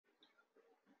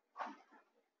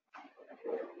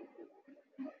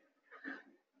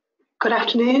Good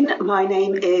afternoon, my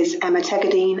name is Emma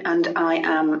Tegerdine and I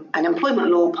am an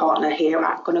employment law partner here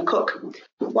at Gunnar Cook.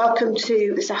 Welcome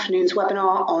to this afternoon's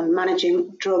webinar on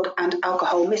managing drug and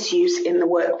alcohol misuse in the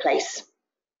workplace.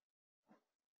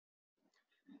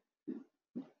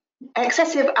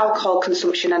 Excessive alcohol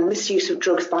consumption and misuse of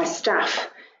drugs by staff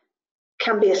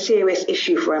can be a serious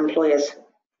issue for employers.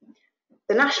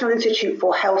 The National Institute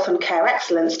for Health and Care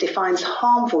Excellence defines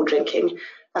harmful drinking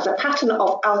as a pattern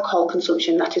of alcohol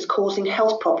consumption that is causing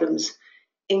health problems,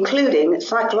 including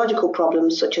psychological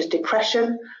problems such as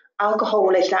depression,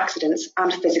 alcohol-related accidents,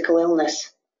 and physical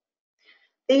illness.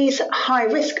 These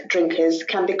high-risk drinkers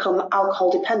can become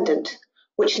alcohol dependent,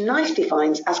 which NICE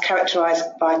defines as characterised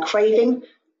by craving,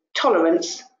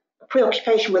 tolerance,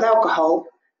 preoccupation with alcohol,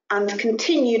 and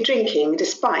continued drinking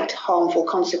despite harmful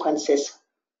consequences.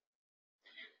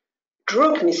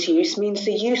 Drug misuse means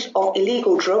the use of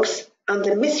illegal drugs and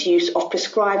the misuse of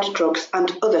prescribed drugs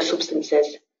and other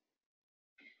substances.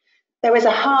 There is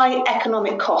a high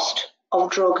economic cost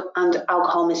of drug and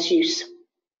alcohol misuse.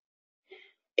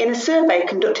 In a survey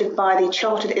conducted by the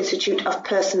Chartered Institute of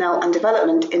Personnel and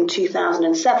Development in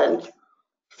 2007,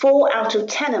 4 out of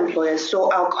 10 employers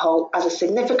saw alcohol as a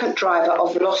significant driver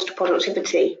of lost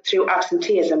productivity through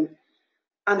absenteeism,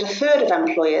 and a third of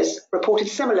employers reported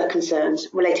similar concerns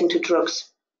relating to drugs.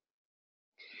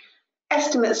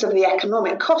 Estimates of the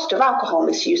economic cost of alcohol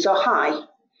misuse are high,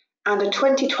 and a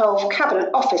 2012 Cabinet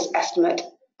Office estimate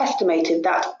estimated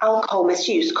that alcohol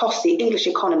misuse costs the English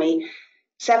economy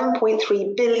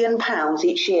 £7.3 billion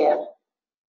each year.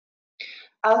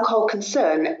 Alcohol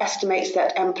Concern estimates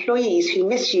that employees who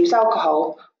misuse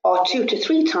alcohol are 2 to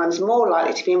 3 times more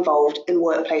likely to be involved in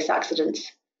workplace accidents.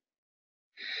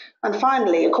 And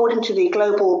finally, according to the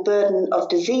Global Burden of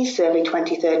Disease Survey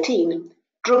 2013,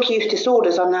 drug use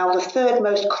disorders are now the 3rd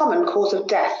most common cause of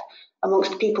death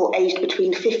amongst people aged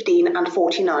between 15 and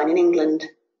 49 in England.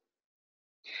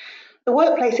 The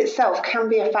workplace itself can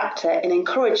be a factor in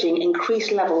encouraging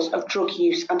increased levels of drug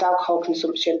use and alcohol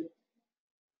consumption.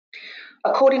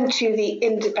 According to the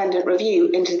independent review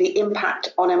into the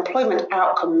impact on employment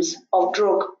outcomes of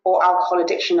drug or alcohol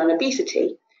addiction and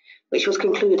obesity, which was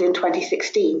concluded in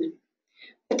 2016,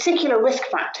 particular risk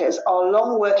factors are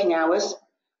long working hours,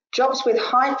 jobs with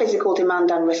high physical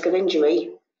demand and risk of injury,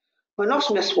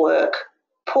 monotonous work,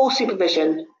 poor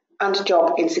supervision, and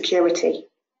job insecurity.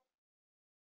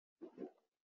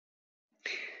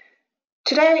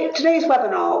 Today's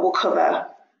webinar will cover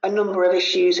a number of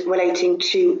issues relating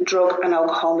to drug and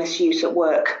alcohol misuse at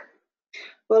work.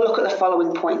 We'll look at the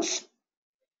following points.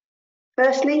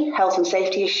 Firstly, health and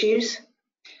safety issues.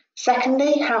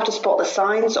 Secondly, how to spot the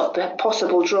signs of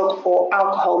possible drug or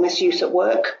alcohol misuse at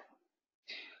work.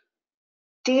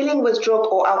 Dealing with drug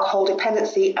or alcohol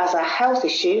dependency as a health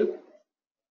issue.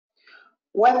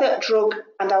 Whether drug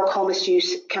and alcohol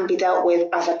misuse can be dealt with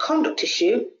as a conduct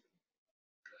issue.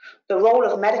 The role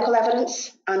of medical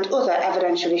evidence and other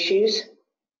evidential issues.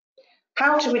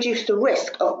 How to reduce the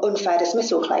risk of unfair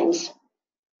dismissal claims.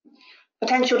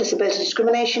 Potential disability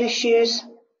discrimination issues.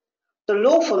 The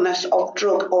lawfulness of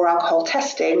drug or alcohol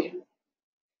testing.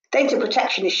 Data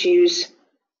protection issues.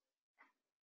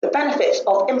 The benefits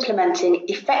of implementing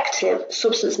effective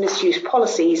substance misuse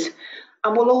policies,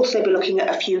 and we'll also be looking at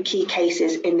a few key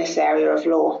cases in this area of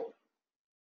law.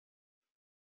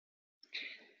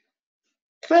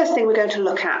 First thing we're going to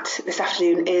look at this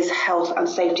afternoon is health and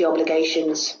safety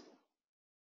obligations.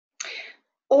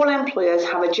 All employers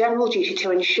have a general duty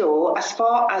to ensure, as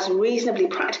far as reasonably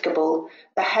practicable,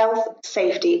 the health,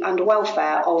 safety and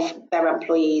welfare of their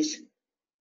employees.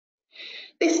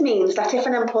 This means that if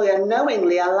an employer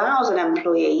knowingly allows an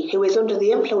employee who is under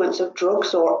the influence of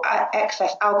drugs or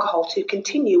excess alcohol to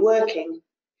continue working,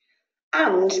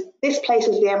 and this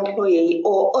places the employee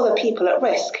or other people at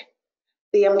risk,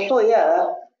 the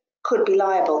employer could be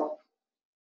liable.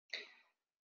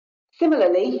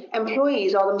 Similarly,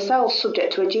 employees are themselves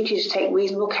subject to a duty to take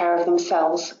reasonable care of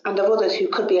themselves and of others who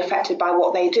could be affected by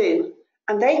what they do,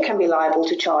 and they can be liable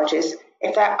to charges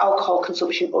if their alcohol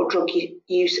consumption or drug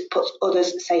use puts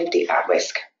others' safety at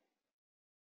risk.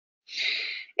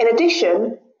 In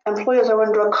addition, employers are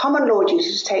under a common law duty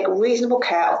to take reasonable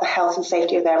care of the health and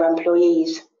safety of their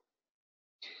employees.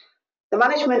 The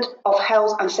Management of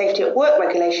Health and Safety at Work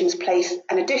regulations place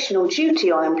an additional duty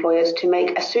on employers to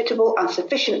make a suitable and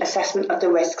sufficient assessment of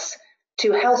the risks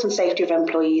to health and safety of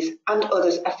employees and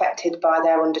others affected by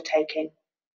their undertaking.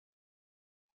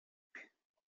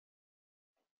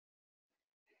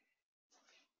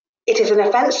 It is an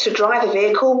offence to drive a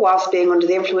vehicle whilst being under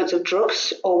the influence of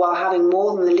drugs or while having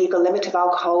more than the legal limit of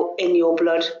alcohol in your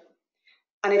blood.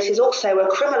 and it is also a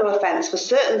criminal offence for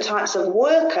certain types of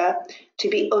worker to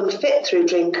be unfit through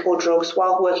drink or drugs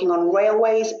while working on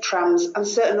railways, trams and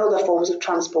certain other forms of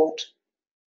transport.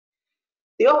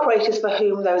 The operators for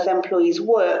whom those employees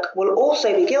work will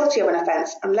also be guilty of an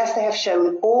offence unless they have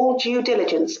shown all due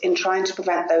diligence in trying to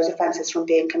prevent those offences from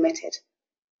being committed.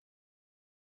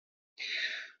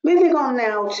 Moving on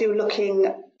now to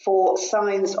looking for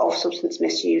signs of substance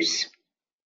misuse.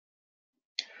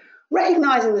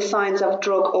 Recognising the signs of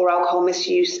drug or alcohol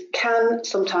misuse can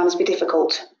sometimes be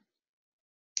difficult.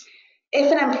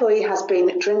 If an employee has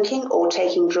been drinking or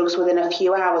taking drugs within a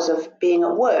few hours of being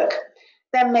at work,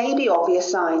 there may be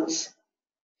obvious signs.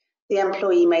 The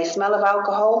employee may smell of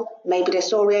alcohol, may be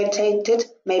disorientated,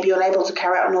 may be unable to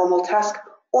carry out a normal task,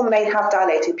 or may have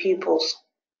dilated pupils.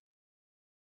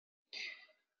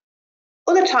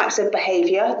 Other types of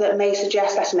behaviour that may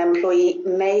suggest that an employee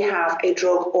may have a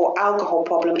drug or alcohol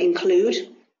problem include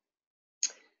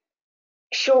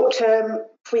short-term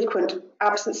frequent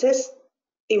absences,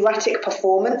 erratic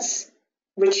performance,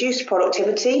 reduced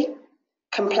productivity,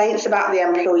 complaints about the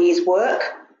employee's work,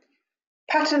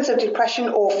 patterns of depression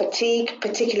or fatigue,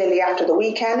 particularly after the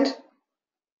weekend,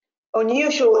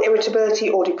 unusual irritability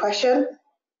or depression,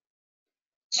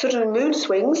 sudden mood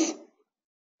swings,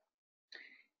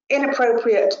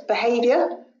 inappropriate behaviour,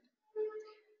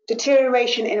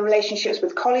 deterioration in relationships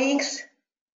with colleagues,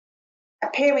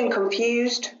 appearing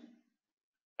confused,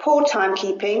 poor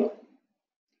timekeeping,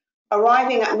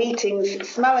 arriving at meetings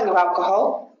smelling of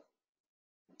alcohol,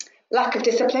 lack of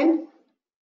discipline,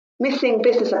 missing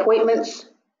business appointments,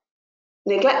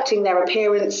 neglecting their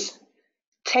appearance,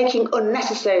 taking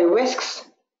unnecessary risks,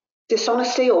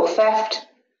 dishonesty or theft,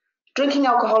 drinking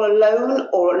alcohol alone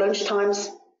or at lunchtimes,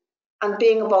 and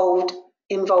being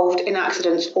involved in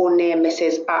accidents or near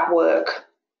misses at work.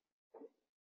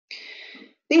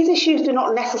 These issues do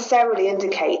not necessarily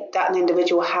indicate that an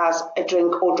individual has a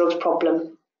drink or drugs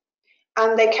problem,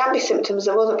 and they can be symptoms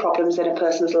of other problems in a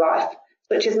person's life,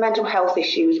 such as mental health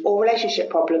issues or relationship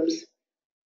problems.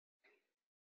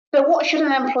 So what should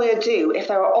an employer do if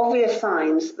there are obvious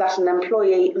signs that an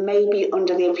employee may be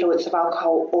under the influence of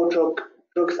alcohol or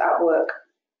drugs at work?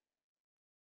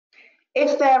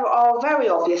 If there are very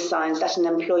obvious signs that an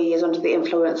employee is under the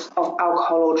influence of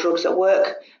alcohol or drugs at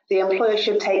work, the employer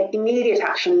should take immediate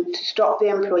action to stop the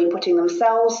employee putting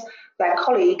themselves, their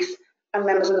colleagues, and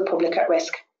members of the public at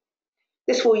risk.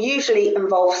 This will usually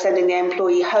involve sending the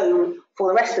employee home for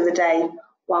the rest of the day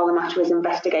while the matter is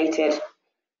investigated.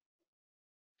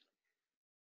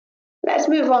 Let's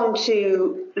move on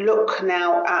to look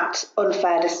now at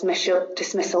unfair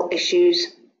dismissal issues.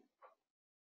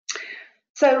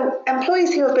 So,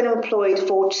 employees who have been employed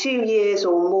for 2 years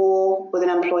or more with an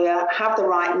employer have the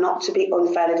right not to be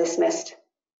unfairly dismissed.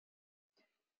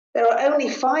 There are only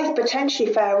 5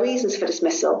 potentially fair reasons for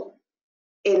dismissal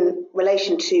in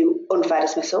relation to unfair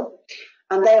dismissal,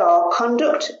 and they are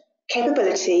conduct,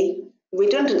 capability,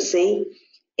 redundancy,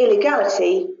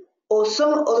 illegality, or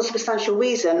some other substantial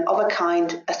reason of a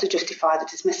kind as to justify the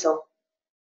dismissal.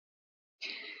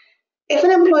 If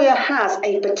an employer has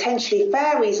a potentially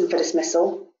fair reason for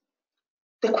dismissal,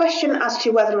 the question as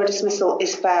to whether a dismissal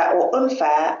is fair or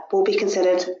unfair will be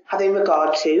considered having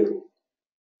regard to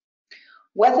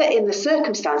whether in the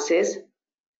circumstances,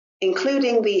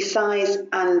 including the size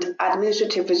and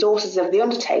administrative resources of the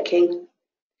undertaking,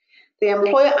 the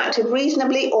employer acted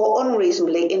reasonably or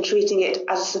unreasonably in treating it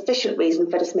as a sufficient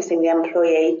reason for dismissing the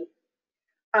employee,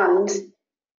 and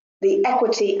the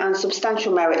equity and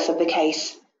substantial merits of the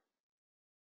case.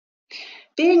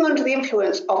 Being under the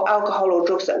influence of alcohol or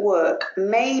drugs at work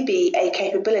may be a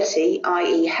capability,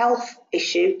 i.e. health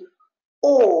issue,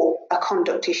 or a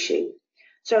conduct issue.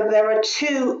 So there are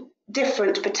 2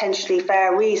 different potentially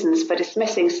fair reasons for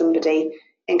dismissing somebody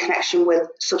in connection with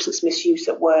substance misuse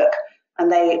at work, and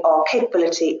they are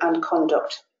capability and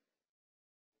conduct.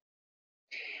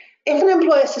 If an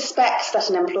employer suspects that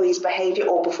an employee's behaviour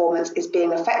or performance is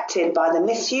being affected by the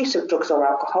misuse of drugs or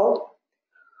alcohol,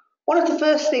 one of the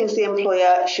first things the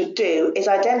employer should do is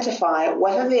identify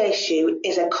whether the issue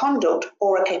is a conduct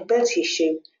or a capability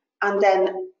issue, and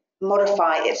then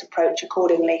modify its approach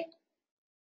accordingly.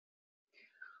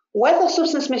 Whether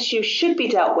substance misuse should be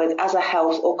dealt with as a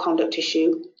health or conduct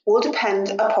issue will depend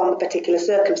upon the particular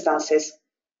circumstances,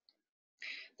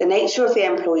 the nature of the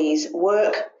employee's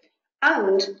work,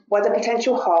 and whether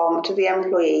potential harm to the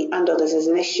employee and others is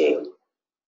an issue.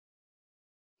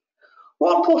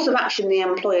 What course of action the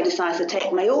employer decides to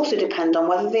take may also depend on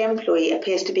whether the employee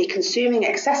appears to be consuming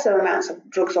excessive amounts of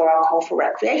drugs or alcohol for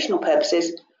recreational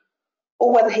purposes,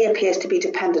 or whether he appears to be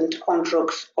dependent on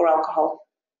drugs or alcohol.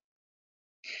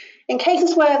 In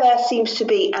cases where there seems to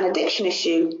be an addiction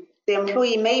issue, the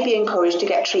employee may be encouraged to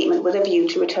get treatment with a view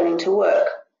to returning to work.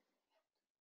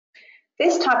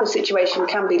 This type of situation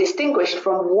can be distinguished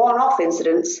from one-off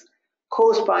incidents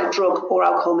caused by drug or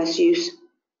alcohol misuse,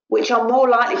 which are more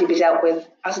likely to be dealt with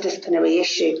as a disciplinary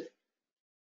issue.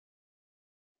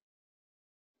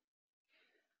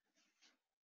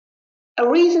 A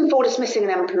reason for dismissing an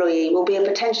employee will be a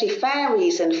potentially fair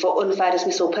reason for unfair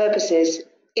dismissal purposes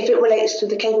if it relates to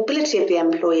the capability of the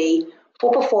employee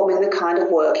for performing the kind of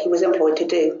work he was employed to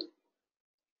do.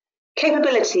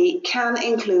 Capability can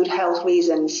include health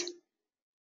reasons.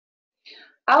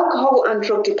 Alcohol and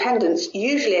drug dependence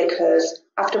usually occurs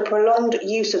after prolonged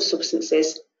use of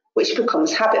substances, which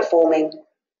becomes habit-forming.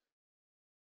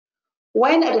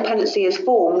 When a dependency is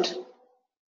formed,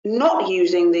 not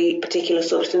using the particular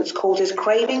substance causes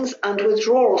cravings and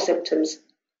withdrawal symptoms,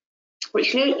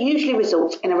 which usually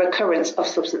results in a recurrence of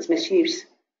substance misuse.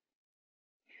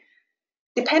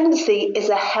 Dependency is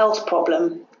a health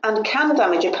problem and can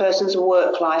damage a person's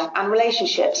work life and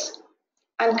relationships,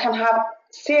 and can have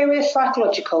serious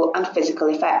psychological and physical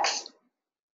effects.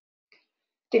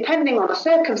 Depending on the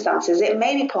circumstances, it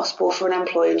may be possible for an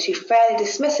employer to fairly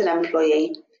dismiss an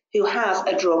employee who has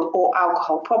a drug or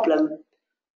alcohol problem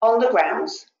on the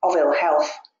grounds of ill health.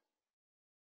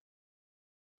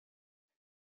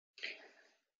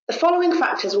 The following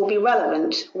factors will be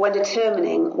relevant when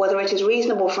determining whether it is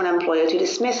reasonable for an employer to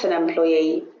dismiss an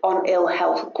employee on ill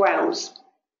health grounds.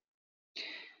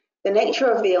 The nature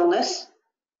of the illness,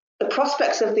 the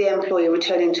prospects of the employee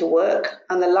returning to work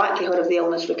and the likelihood of the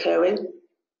illness recurring,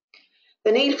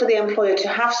 the need for the employer to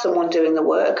have someone doing the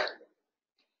work,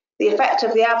 the effect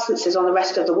of the absences on the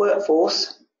rest of the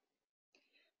workforce,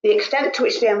 the extent to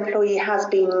which the employee has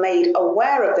been made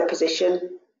aware of the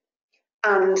position,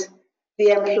 and the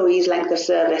employee's length of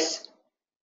service.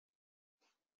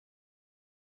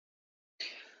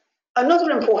 Another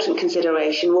important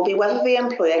consideration will be whether the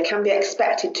employer can be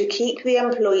expected to keep the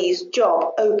employee's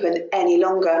job open any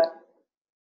longer.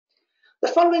 The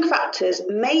following factors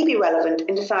may be relevant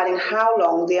in deciding how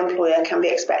long the employer can be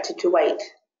expected to wait: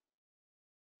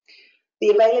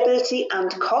 the availability and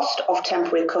cost of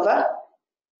temporary cover,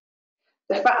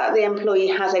 the fact that the employee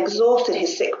has exhausted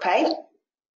his sick pay,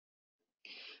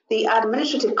 the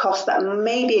administrative costs that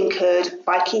may be incurred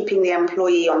by keeping the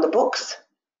employee on the books,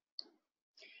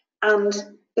 and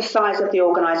the size of the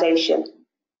organisation.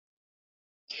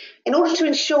 In order to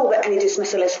ensure that any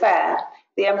dismissal is fair,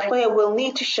 the employer will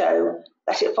need to show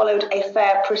that it followed a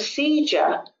fair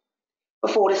procedure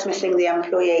before dismissing the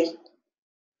employee.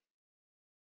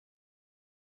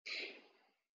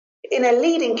 In a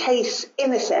leading case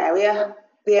in this area,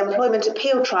 the Employment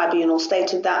Appeal Tribunal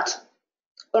stated that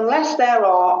unless there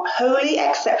are wholly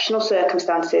exceptional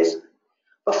circumstances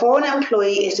before an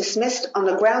employee is dismissed on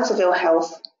the grounds of ill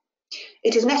health,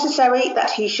 it is necessary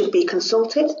that he should be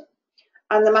consulted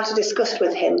and the matter discussed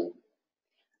with him,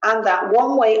 and that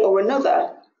one way or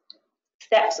another,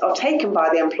 steps are taken by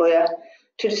the employer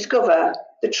to discover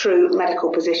the true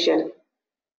medical position.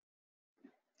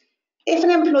 If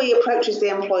an employee approaches the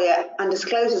employer and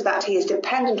discloses that he is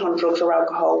dependent on drugs or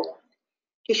alcohol,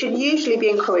 he should usually be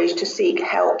encouraged to seek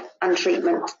help and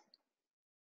treatment.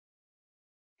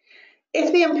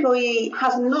 If the employee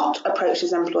has not approached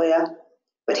his employer,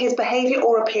 but his behaviour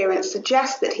or appearance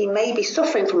suggests that he may be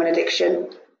suffering from an addiction,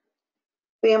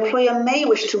 the employer may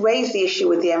wish to raise the issue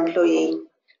with the employee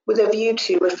with a view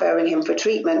to referring him for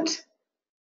treatment.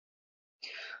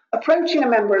 Approaching a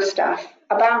member of staff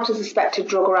about a suspected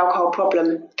drug or alcohol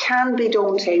problem can be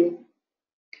daunting.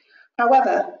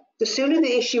 However, the sooner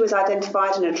the issue is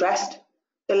identified and addressed,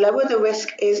 the lower the risk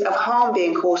is of harm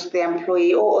being caused to the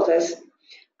employee or others,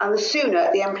 and the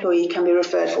sooner the employee can be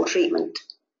referred for treatment.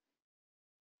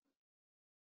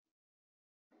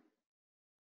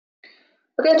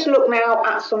 We're going to look now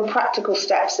at some practical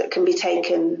steps that can be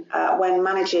taken when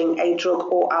managing a drug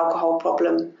or alcohol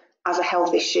problem as a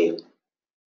health issue.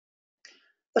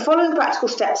 The following practical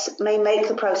steps may make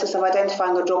the process of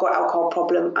identifying a drug or alcohol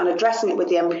problem and addressing it with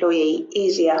the employee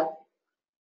easier.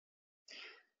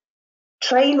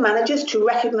 Train managers to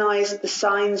recognise the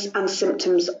signs and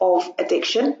symptoms of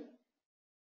addiction.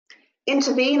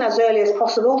 Intervene as early as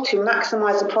possible to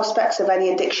maximise the prospects of any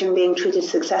addiction being treated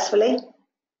successfully.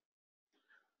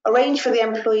 Arrange for the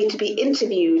employee to be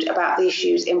interviewed about the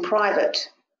issues in private.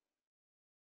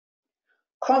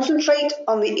 Concentrate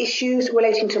on the issues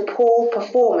relating to poor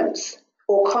performance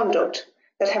or conduct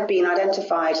that have been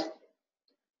identified.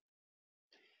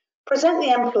 Present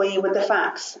the employee with the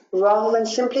facts rather than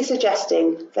simply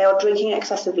suggesting they are drinking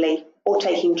excessively or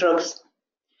taking drugs.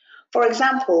 For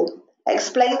example,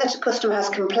 Explain that a customer has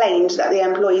complained that the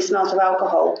employee smells of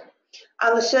alcohol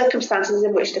and the circumstances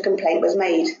in which the complaint was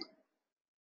made.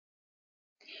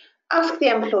 Ask the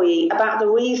employee about the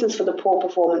reasons for the poor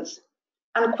performance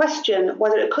and question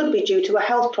whether it could be due to a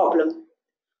health problem,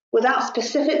 without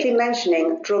specifically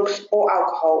mentioning drugs or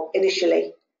alcohol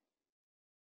initially.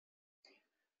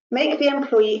 Make the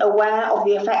employee aware of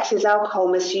the effects his alcohol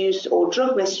misuse or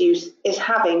drug misuse is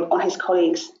having on his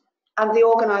colleagues and the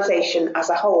organisation as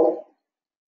a whole.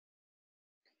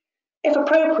 If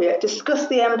appropriate, discuss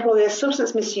the employer's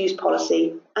substance misuse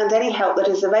policy and any help that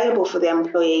is available for the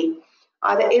employee,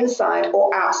 either inside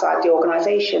or outside the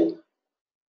organisation.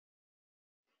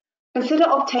 Consider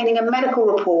obtaining a medical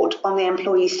report on the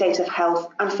employee's state of health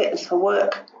and fitness for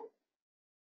work.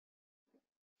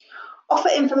 Offer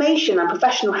information and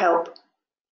professional help.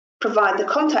 Provide the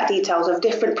contact details of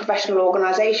different professional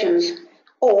organisations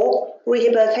or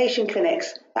rehabilitation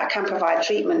clinics that can provide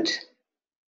treatment.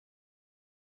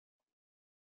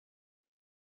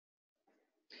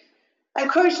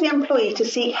 Encourage the employee to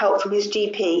seek help from his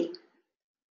GP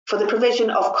for the provision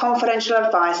of confidential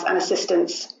advice and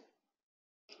assistance.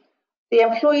 The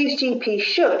employee's GP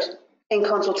should, in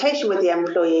consultation with the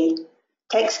employee,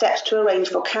 take steps to arrange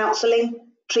for counselling,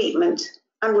 treatment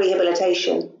and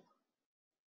rehabilitation.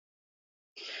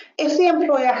 If the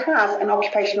employer has an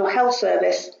occupational health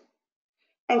service,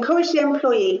 encourage the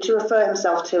employee to refer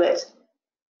himself to it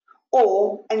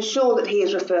or ensure that he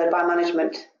is referred by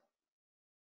management.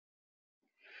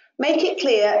 Make it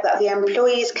clear that the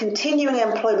employee's continuing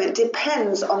employment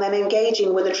depends on them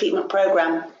engaging with a treatment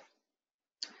programme,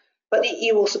 but that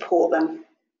you will support them.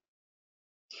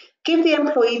 Give the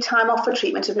employee time off for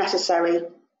treatment if necessary.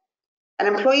 An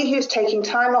employee who is taking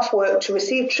time off work to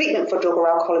receive treatment for drug or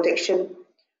alcohol addiction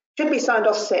should be signed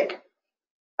off sick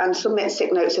and submit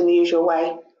sick notes in the usual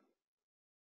way.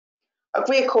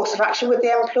 Agree a course of action with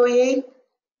the employee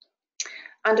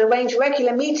and arrange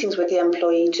regular meetings with the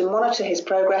employee to monitor his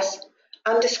progress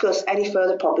and discuss any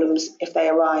further problems if they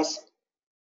arise.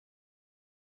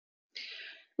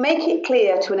 Make it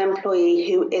clear to an employee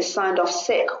who is signed off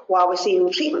sick while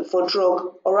receiving treatment for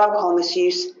drug or alcohol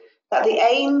misuse that the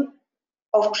aim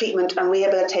of treatment and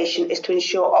rehabilitation is to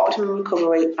ensure optimum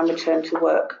recovery and return to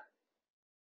work.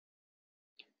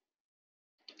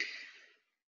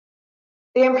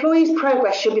 The employee's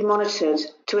progress should be monitored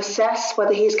to assess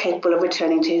whether he is capable of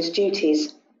returning to his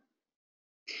duties.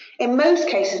 In most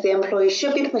cases, the employee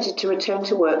should be permitted to return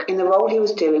to work in the role he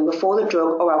was doing before the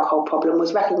drug or alcohol problem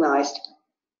was recognised.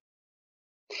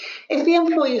 If the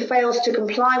employee fails to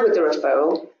comply with the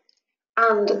referral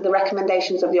and the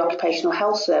recommendations of the Occupational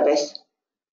Health Service,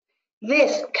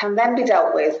 this can then be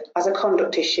dealt with as a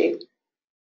conduct issue.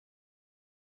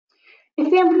 If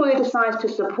the employer decides to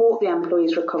support the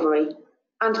employee's recovery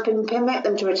and permit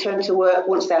them to return to work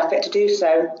once they are fit to do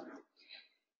so,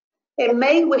 it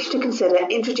may wish to consider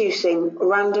introducing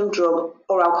random drug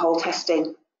or alcohol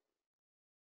testing.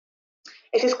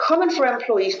 It is common for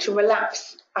employees to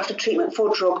relapse after treatment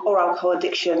for drug or alcohol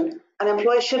addiction, and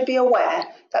employers should be aware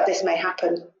that this may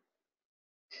happen.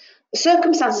 The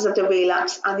circumstances of the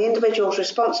relapse and the individual's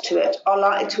response to it are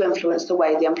likely to influence the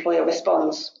way the employer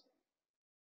responds.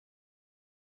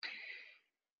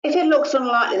 If it looks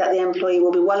unlikely that the employee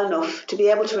will be well enough to be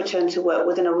able to return to work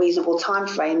within a reasonable time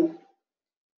frame,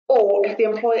 or if the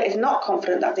employer is not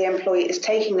confident that the employee is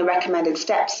taking the recommended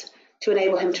steps to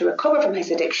enable him to recover from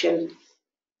his addiction,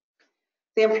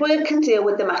 the employer can deal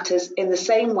with the matters in the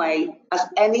same way as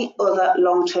any other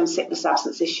long-term sickness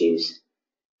absence issues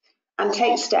and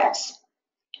take steps,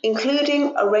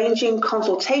 including arranging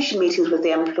consultation meetings with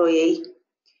the employee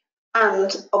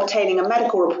and obtaining a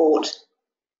medical report,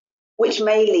 which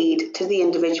may lead to the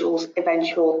individual's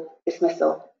eventual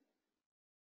dismissal.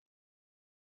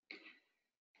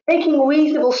 Taking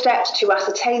reasonable steps to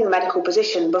ascertain the medical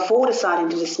position before deciding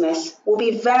to dismiss will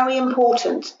be very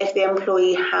important if the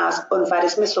employee has unfair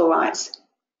dismissal rights,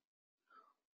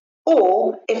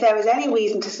 or if there is any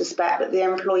reason to suspect that the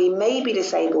employee may be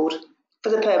disabled for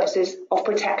the purposes of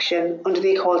protection under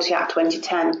the Equality Act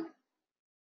 2010.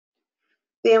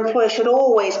 The employer should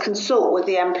always consult with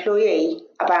the employee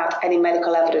about any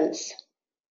medical evidence.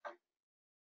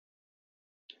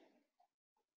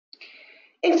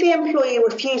 If the employee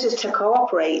refuses to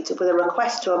cooperate with a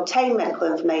request to obtain medical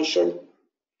information,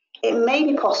 it may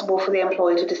be possible for the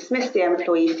employer to dismiss the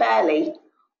employee fairly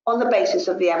on the basis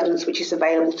of the evidence which is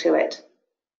available to it.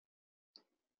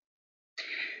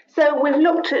 So we've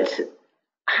looked at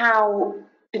how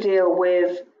to deal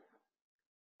with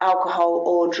alcohol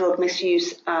or drug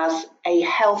misuse as a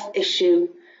health issue,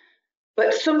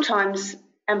 but sometimes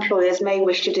employers may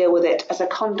wish to deal with it as a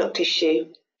conduct issue.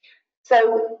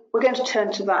 So we're going to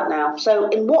turn to that now. So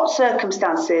in what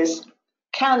circumstances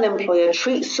can an employer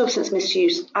treat substance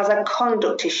misuse as a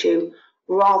conduct issue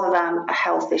rather than a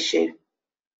health issue?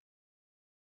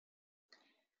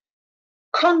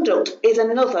 Conduct is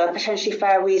another potentially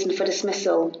fair reason for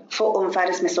dismissal for unfair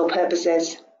dismissal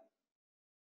purposes.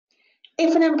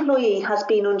 If an employee has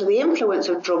been under the influence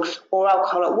of drugs or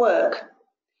alcohol at work,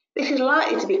 this is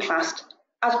likely to be classed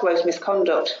as gross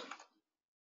misconduct.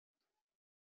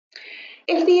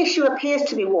 If the issue appears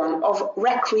to be one of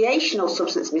recreational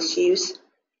substance misuse,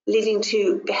 leading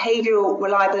to behavioural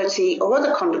reliability or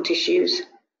other conduct issues,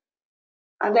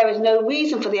 and there is no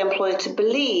reason for the employer to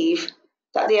believe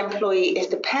that the employee is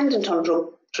dependent on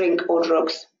drink or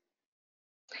drugs,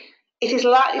 it is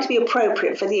likely to be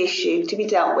appropriate for the issue to be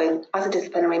dealt with as a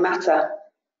disciplinary matter.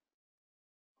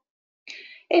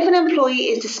 If an employee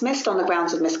is dismissed on the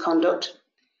grounds of misconduct,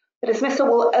 the dismissal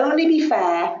will only be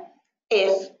fair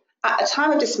if, at the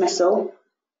time of dismissal,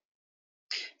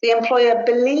 the employer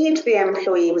believed the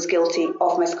employee was guilty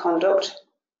of misconduct,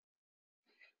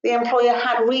 the employer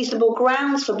had reasonable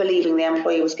grounds for believing the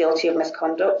employee was guilty of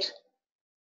misconduct,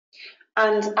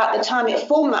 and at the time it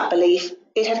formed that belief,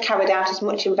 it had carried out as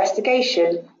much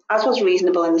investigation as was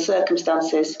reasonable in the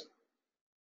circumstances.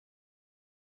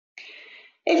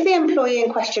 If the employee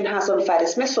in question has unfair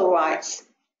dismissal rights,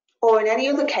 or in any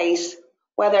other case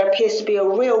where there appears to be a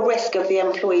real risk of the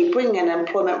employee bringing an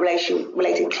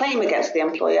employment-related claim against the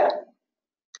employer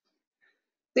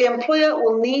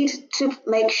will need to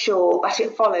make sure that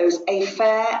it follows a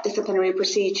fair disciplinary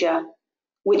procedure,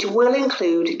 which will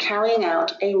include carrying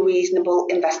out a reasonable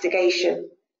investigation.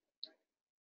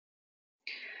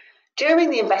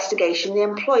 During the investigation, the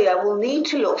employer will need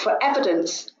to look for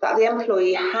evidence that the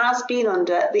employee has been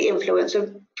under the influence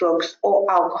of drugs or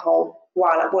alcohol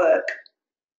while at work.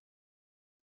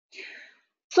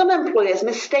 Some employers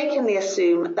mistakenly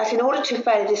assume that in order to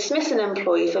fairly dismiss an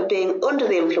employee for being under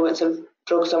the influence of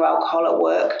drugs or alcohol at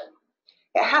work,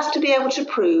 it has to be able to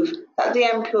prove that the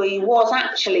employee was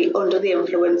actually under the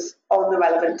influence on the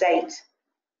relevant date.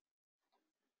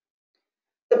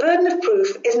 The burden of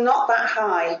proof is not that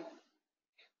high.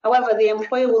 However, the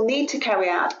employer will need to carry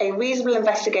out a reasonable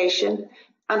investigation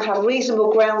and have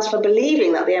reasonable grounds for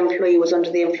believing that the employee was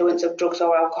under the influence of drugs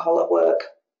or alcohol at work.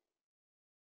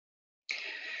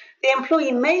 The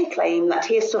employee may claim that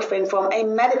he is suffering from a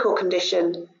medical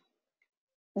condition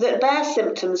that bears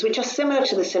symptoms which are similar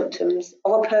to the symptoms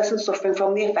of a person suffering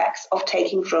from the effects of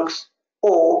taking drugs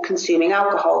or consuming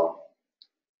alcohol.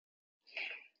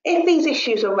 If these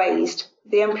issues are raised,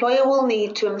 the employer will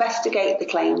need to investigate the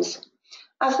claims,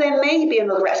 as there may be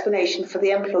another explanation for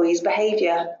the employee's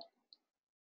behaviour.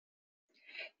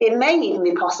 It may even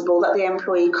be possible that the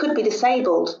employee could be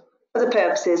disabled for the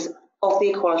purposes of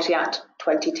the Equality Act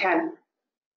 2010.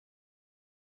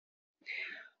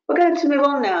 We're going to move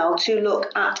on now to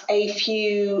look at a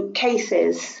few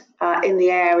cases in the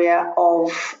area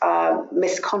of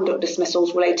misconduct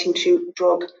dismissals relating to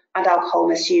drug and alcohol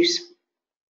misuse.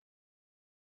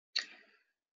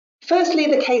 Firstly,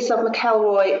 the case of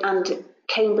McElroy and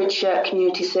Cambridgeshire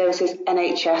Community Services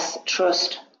NHS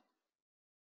Trust.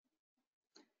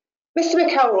 Mr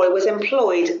McElroy was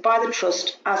employed by the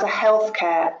Trust as a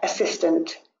healthcare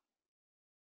assistant.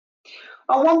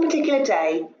 On one particular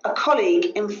day, a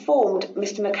colleague informed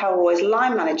Mr McElroy's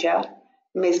line manager,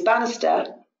 Ms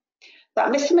Bannister,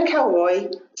 that Mr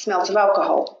McElroy smelt of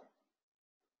alcohol.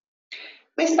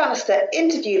 Ms Bannister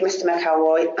interviewed Mr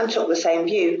McElroy and took the same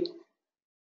view.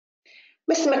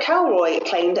 Mr McElroy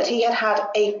claimed that he had had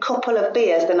a couple of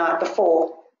beers the night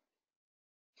before.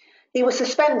 He was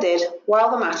suspended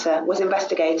while the matter was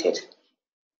investigated.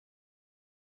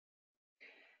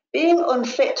 Being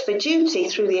unfit for duty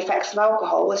through the effects of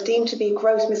alcohol was deemed to be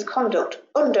gross misconduct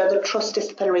under the Trust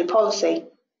disciplinary policy.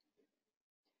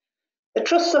 The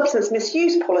Trust substance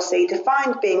misuse policy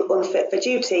defined being unfit for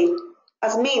duty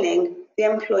as meaning the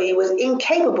employee was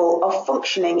incapable of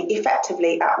functioning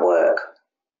effectively at work.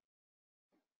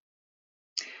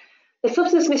 The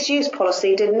substance misuse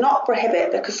policy did not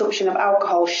prohibit the consumption of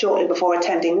alcohol shortly before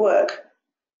attending work,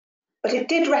 but it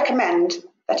did recommend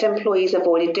that employees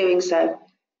avoided doing so.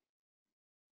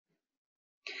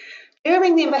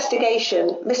 During the investigation,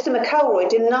 Mr McElroy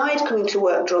denied coming to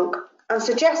work drunk and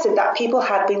suggested that people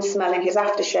had been smelling his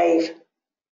aftershave.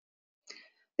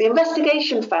 The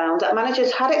investigation found that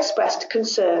managers had expressed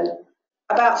concern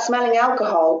about smelling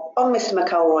alcohol on Mr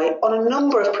McElroy on a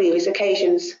number of previous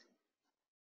occasions.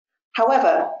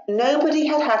 However, nobody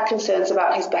had had concerns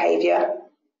about his behaviour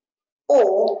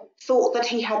or thought that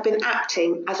he had been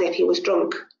acting as if he was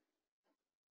drunk.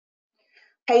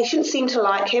 Patients seemed to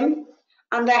like him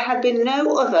and there had been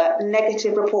no other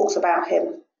negative reports about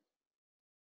him.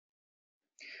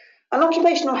 An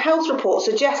occupational health report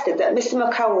suggested that Mr.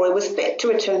 McElroy was fit to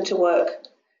return to work,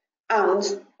 and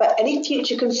that any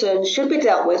future concerns should be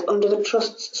dealt with under the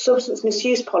Trust's substance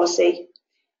misuse policy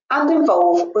and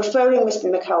involve referring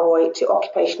Mr. McElroy to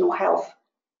occupational health.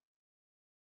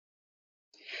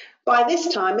 By this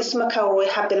time, Mr. McElroy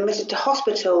had been admitted to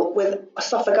hospital with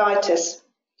esophagitis,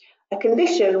 a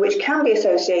condition which can be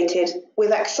associated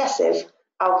with excessive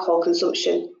alcohol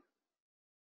consumption.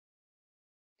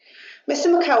 Mr.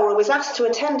 McElroy was asked to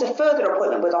attend a further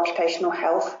appointment with occupational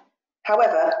health.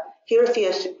 However, he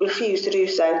refused to do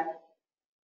so.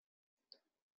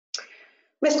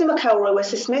 Mr. McElroy was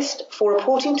dismissed for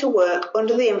reporting to work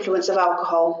under the influence of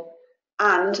alcohol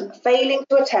and failing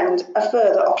to attend a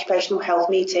further occupational health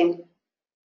meeting.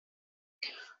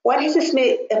 When his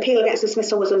appeal against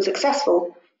dismissal was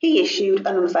unsuccessful, he issued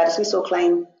an unfair dismissal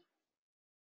claim.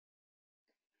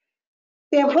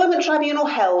 The Employment Tribunal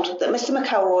held that Mr.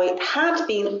 McElroy had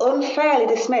been unfairly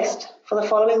dismissed for the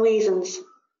following reasons.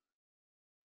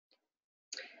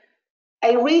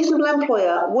 A reasonable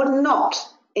employer would not,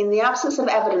 in the absence of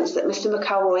evidence that Mr.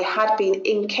 McElroy had been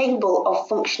incapable of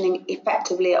functioning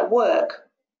effectively at work,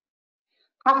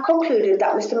 have concluded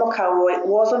that Mr. McElroy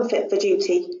was unfit for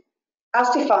duty, as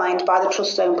defined by the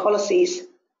Trust's own policies,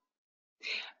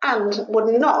 and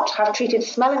would not have treated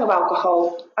smelling of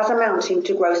alcohol as amounting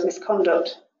to gross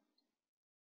misconduct.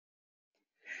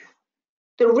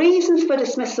 The reasons for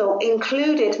dismissal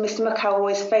included Mr.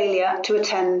 McElroy's failure to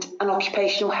attend an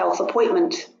occupational health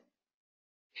appointment.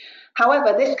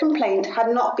 However, this complaint had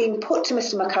not been put to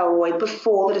Mr. McElroy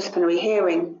before the disciplinary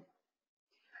hearing,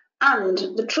 and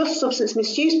the Trust substance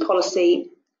misuse policy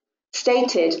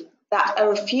stated that a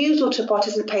refusal to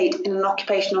participate in an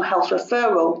occupational health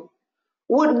referral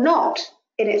would not,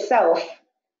 in itself,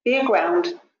 be a ground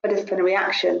for disciplinary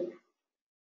action.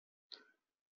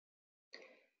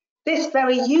 This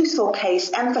very useful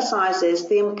case emphasises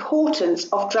the importance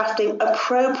of drafting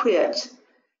appropriate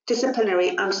disciplinary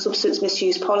and substance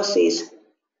misuse policies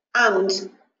and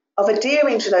of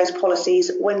adhering to those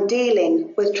policies when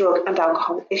dealing with drug and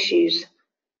alcohol issues.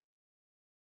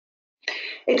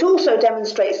 It also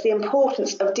demonstrates the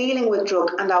importance of dealing with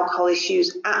drug and alcohol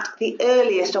issues at the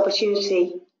earliest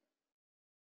opportunity.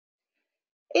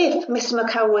 If Mr.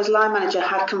 McElroy's line manager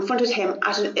had confronted him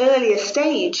at an earlier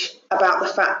stage about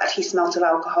the fact that he smelt of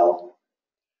alcohol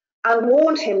and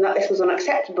warned him that this was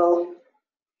unacceptable,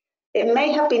 it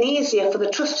may have been easier for the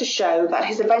Trust to show that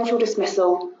his eventual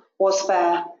dismissal was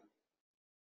fair.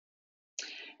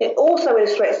 It also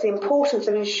illustrates the importance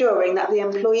of ensuring that the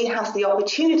employee has the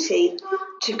opportunity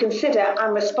to consider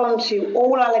and respond to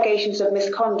all allegations of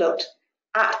misconduct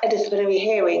at a disciplinary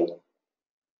hearing,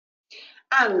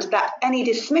 and that any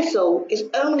dismissal is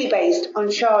only based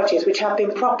on charges which have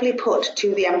been properly put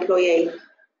to the employee.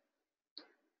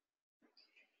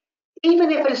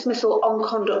 Even if a dismissal on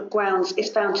conduct grounds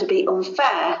is found to be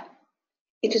unfair,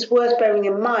 it is worth bearing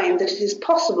in mind that it is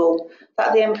possible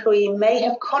that the employee may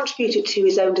have contributed to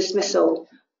his own dismissal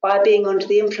by being under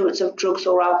the influence of drugs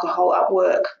or alcohol at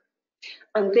work,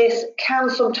 and this can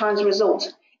sometimes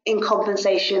result in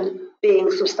compensation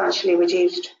being substantially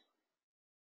reduced.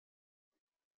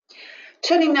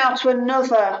 Turning now to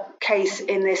another case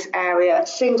in this area,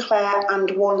 Sinclair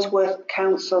and Wandsworth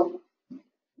Council.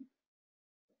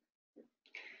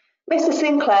 Mr.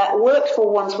 Sinclair worked for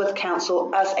Wandsworth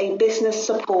Council as a business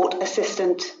support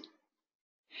assistant.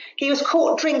 He was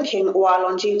caught drinking while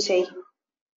on duty.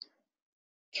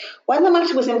 When the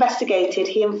matter was investigated,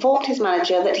 he informed his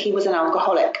manager that he was an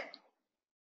alcoholic.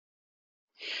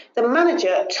 The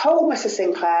manager told Mr.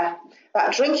 Sinclair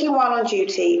that drinking while on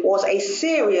duty was a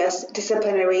serious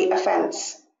disciplinary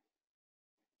offence,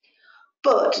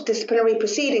 but disciplinary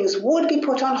proceedings would be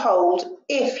put on hold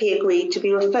if he agreed to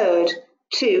be referred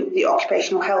to the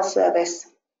Occupational Health Service.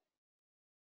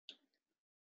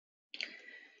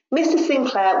 Mr.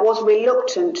 Sinclair was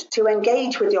reluctant to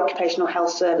engage with the Occupational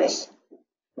Health Service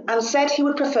and said he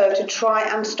would prefer to try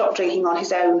and stop drinking on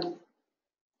his own.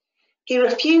 He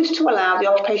refused to allow the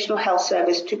Occupational Health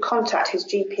Service to contact his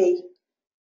GP.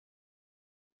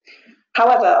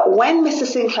 However, when Mr.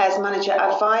 Sinclair's manager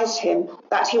advised him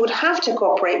that he would have to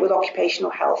cooperate with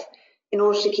occupational health in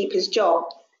order to keep his job,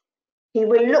 he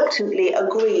reluctantly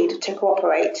agreed to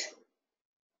cooperate.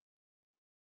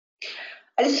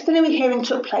 A disciplinary hearing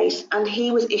took place and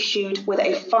he was issued with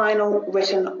a final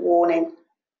written warning.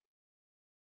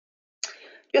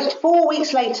 Just 4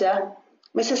 weeks later,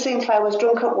 Mr. Sinclair was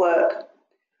drunk at work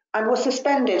and was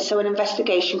suspended so an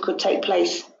investigation could take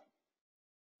place.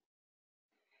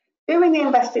 During the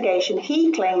investigation,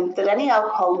 he claimed that any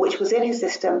alcohol which was in his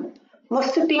system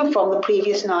must have been from the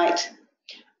previous night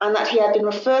and that he had been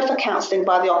referred for counselling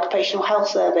by the Occupational Health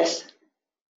Service.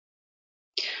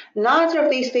 Neither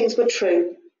of these things were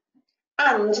true,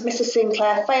 and Mr.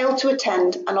 Sinclair failed to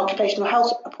attend an occupational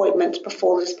health appointment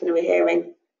before the disciplinary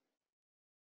hearing.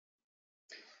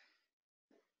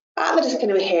 At the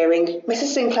disciplinary hearing, Mr.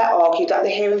 Sinclair argued that the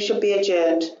hearing should be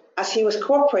adjourned as he was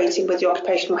cooperating with the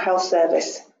Occupational Health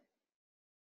Service.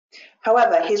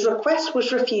 However, his request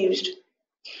was refused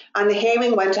and the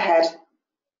hearing went ahead.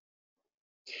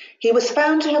 He was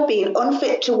found to have been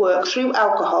unfit to work through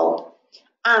alcohol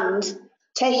and,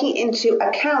 taking into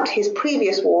account his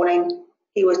previous warning,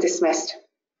 he was dismissed.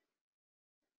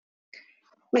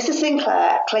 Mr.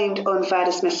 Sinclair claimed unfair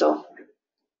dismissal.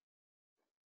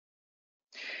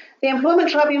 The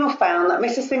Employment Tribunal found that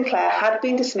Mr. Sinclair had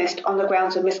been dismissed on the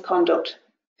grounds of misconduct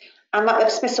and that the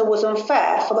dismissal was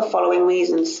unfair for the following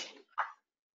reasons.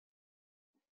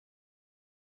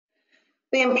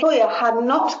 The employer had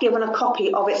not given a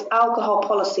copy of its alcohol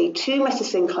policy to Mr.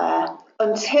 Sinclair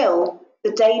until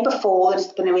the day before the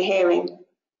disciplinary hearing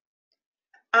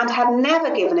and had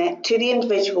never given it to the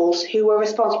individuals who were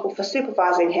responsible for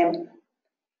supervising him,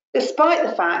 despite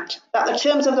the fact that the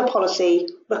terms of the policy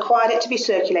required it to be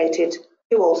circulated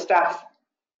to all staff.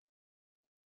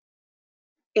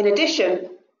 In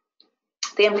addition,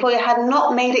 the employer had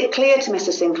not made it clear to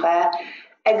Mr. Sinclair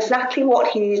exactly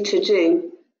what he needed to do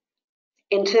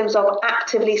in terms of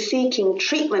actively seeking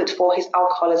treatment for his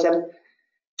alcoholism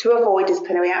to avoid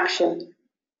disciplinary action.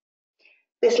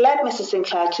 This led Mr.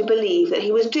 Sinclair to believe that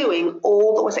he was doing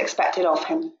all that was expected of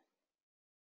him.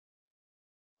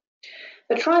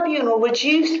 The tribunal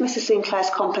reduced Mr. Sinclair's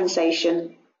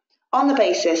compensation on the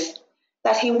basis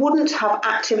that he wouldn't have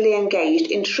actively engaged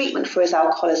in treatment for his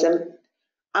alcoholism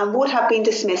and would have been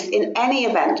dismissed in any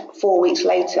event 4 weeks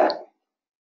later.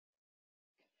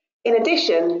 In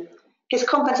addition, his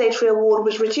compensatory award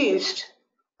was reduced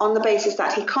on the basis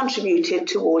that he contributed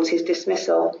towards his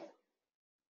dismissal.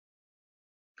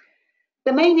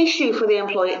 The main issue for the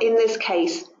employer in this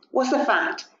case was the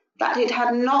fact that it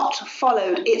had not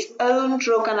followed its own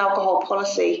drug and alcohol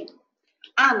policy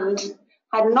and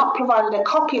had not provided a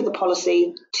copy of the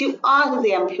policy to either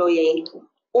the employee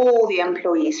or the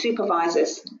employee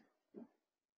supervisors.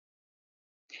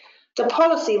 The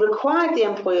policy required the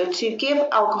employer to give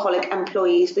alcoholic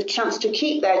employees the chance to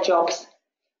keep their jobs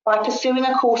by pursuing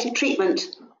a course of treatment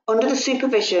under the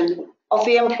supervision of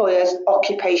the employer's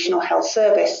occupational health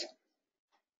service.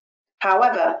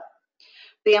 However,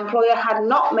 the employer had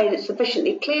not made it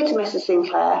sufficiently clear to Mr.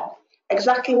 Sinclair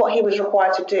exactly what he was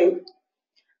required to do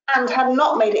and had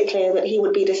not made it clear that he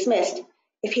would be dismissed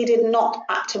if he did not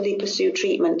actively pursue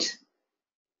treatment.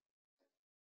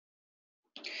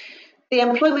 The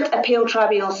Employment Appeal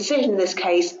Tribunal's decision in this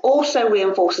case also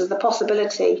reinforces the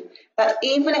possibility that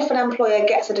even if an employer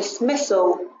gets a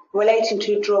dismissal relating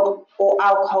to drug or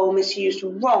alcohol misuse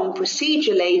wrong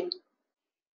procedurally,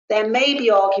 there may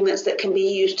be arguments that can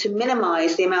be used to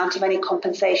minimise the amount of any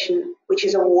compensation which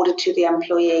is awarded to the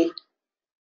employee.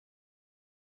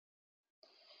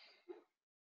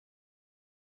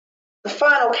 The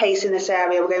final case in this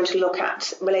area we're going to look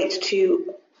at relates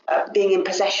to being in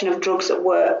possession of drugs at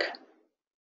work.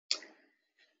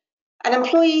 An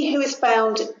employee who is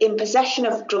found in possession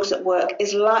of drugs at work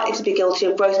is likely to be guilty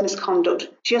of gross misconduct,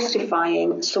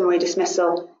 justifying summary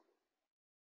dismissal.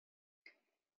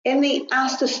 In the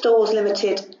Astor Stores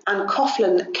Limited and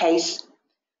Coughlin case,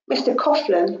 Mr.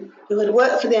 Coughlin, who had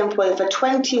worked for the employer for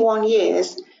 21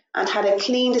 years and had a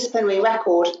clean disciplinary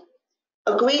record,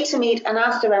 agreed to meet an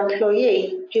Asda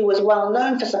employee who was well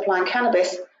known for supplying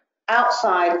cannabis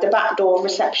outside the back door of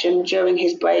reception during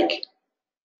his break.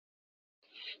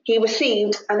 He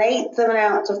received an 1/8 of an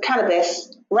ounce of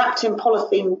cannabis wrapped in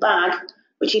polythene bag,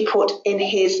 which he put in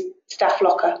his staff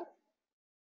locker.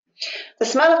 The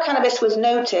smell of cannabis was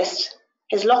noticed,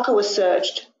 his locker was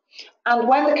searched, and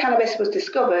when the cannabis was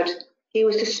discovered, he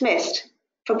was dismissed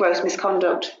for gross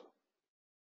misconduct.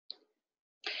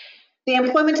 The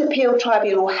Employment Appeal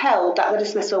Tribunal held that the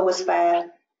dismissal was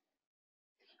fair.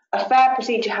 A fair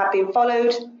procedure had been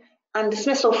followed, and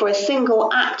dismissal for a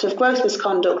single act of gross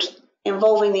misconduct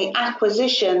involving the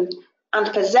acquisition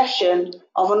and possession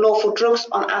of unlawful drugs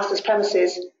on Asda's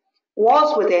premises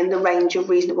was within the range of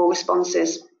reasonable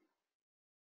responses.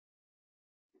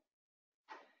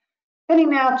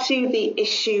 Turning now to the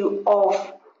issue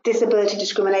of disability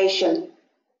discrimination.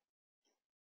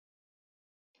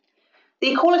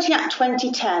 The Equality Act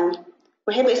 2010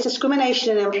 prohibits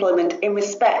discrimination in employment in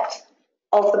respect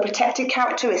of the protected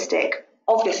characteristic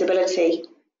of disability.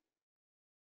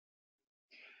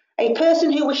 A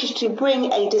person who wishes to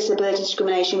bring a disability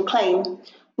discrimination claim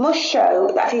must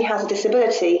show that he has a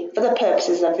disability for the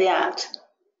purposes of the Act.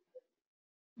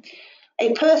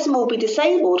 A person will be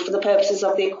disabled for the purposes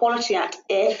of the Equality Act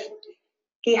if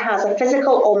he has a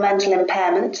physical or mental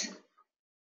impairment,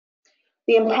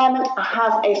 the impairment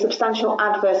has a substantial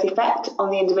adverse effect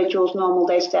on the individual's normal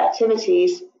day-to-day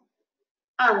activities,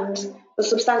 and the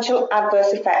substantial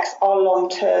adverse effects are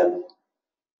long-term.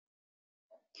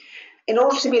 In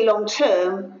order to be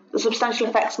long-term, the substantial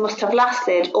effects must have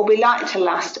lasted or be likely to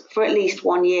last for at least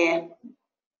 1 year.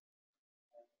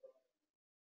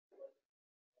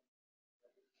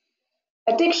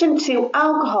 Addiction to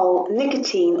alcohol,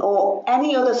 nicotine, or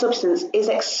any other substance is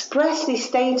expressly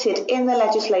stated in the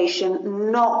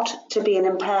legislation not to be an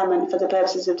impairment for the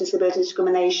purposes of disability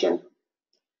discrimination.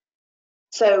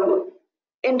 So,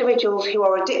 individuals who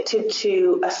are addicted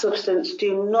to a substance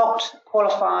do not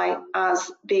qualify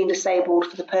as being disabled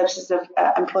for the purposes of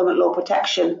employment law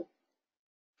protection.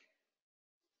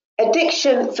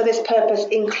 Addiction for this purpose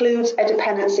includes a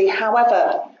dependency.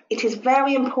 However, it is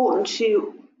very important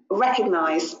to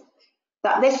recognise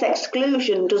that this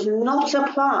exclusion does not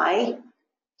apply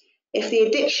if the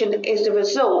addiction is the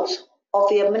result of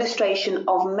the administration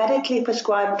of medically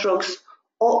prescribed drugs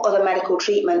or other medical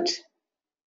treatment.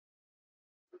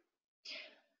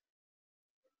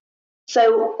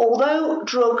 So, although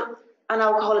drug and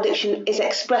alcohol addiction is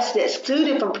expressly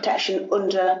excluded from protection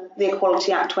under the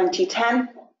Equality Act 2010,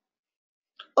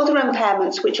 other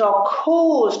impairments which are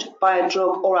caused by a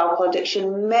drug or alcohol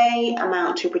addiction may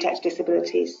amount to protected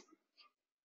disabilities.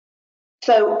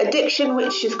 So, addiction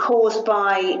which is caused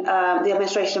by the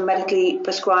administration of medically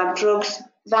prescribed drugs,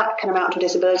 that can amount to a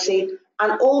disability.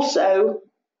 And also,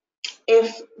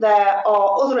 if there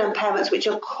are other impairments which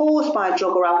are caused by a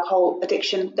drug or alcohol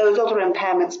addiction, those other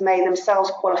impairments may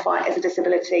themselves qualify as a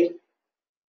disability.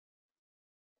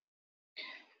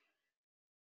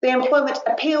 The Employment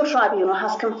Appeal Tribunal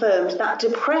has confirmed that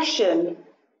depression,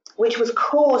 which was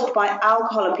caused by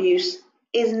alcohol abuse,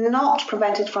 is not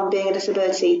prevented from being a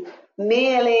disability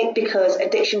merely because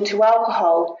addiction to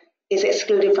alcohol is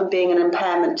excluded from being an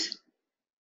impairment.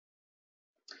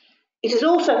 It is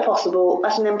also possible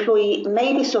that an employee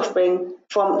may be suffering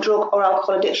from drug or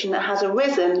alcohol addiction that has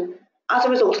arisen as a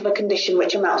result of a condition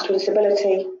which amounts to a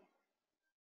disability.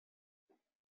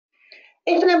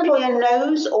 If an employer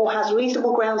knows or has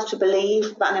reasonable grounds to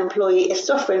believe that an employee is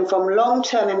suffering from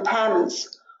long-term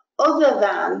impairments other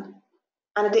than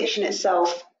an addiction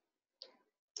itself,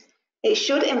 it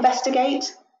should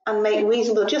investigate and make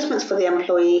reasonable adjustments for the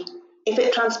employee if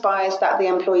it transpires that the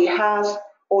employee has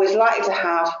or is likely to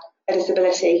have a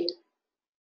disability.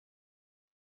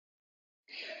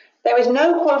 There is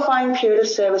no qualifying period of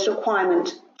service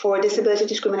requirement for a disability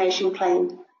discrimination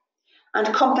claim, and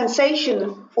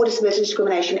compensation for disability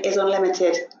discrimination is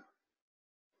unlimited.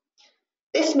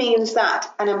 This means that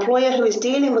an employer who is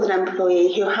dealing with an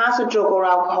employee who has a drug or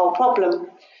alcohol problem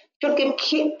should give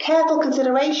careful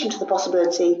consideration to the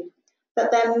possibility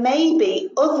that there may be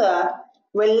other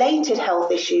related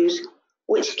health issues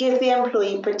which give the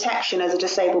employee protection as a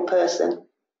disabled person.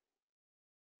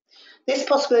 This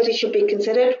possibility should be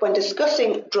considered when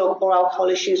discussing drug or alcohol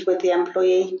issues with the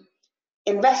employee,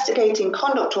 investigating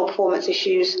conduct or performance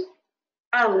issues,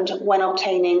 and when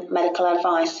obtaining medical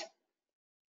advice.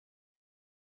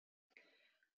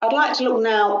 I'd like to look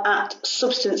now at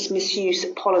substance misuse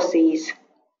policies.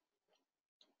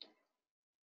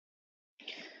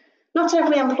 Not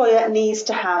every employer needs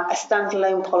to have a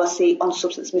standalone policy on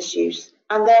substance misuse,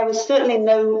 and there is certainly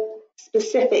no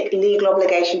specific legal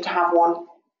obligation to have one.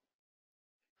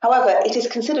 However, it is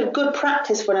considered good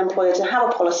practice for an employer to have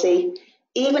a policy,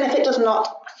 even if it does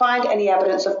not find any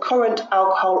evidence of current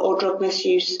alcohol or drug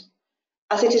misuse,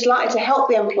 as it is likely to help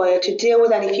the employer to deal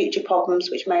with any future problems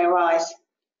which may arise.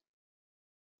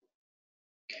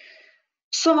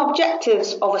 Some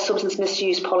objectives of a substance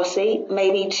misuse policy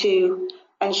may be to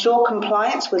ensure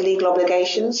compliance with legal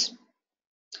obligations,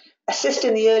 assist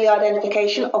in the early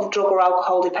identification of drug or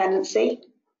alcohol dependency,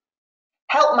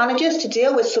 help managers to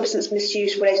deal with substance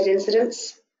misuse-related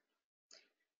incidents,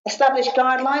 establish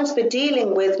guidelines for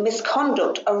dealing with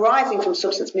misconduct arising from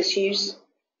substance misuse,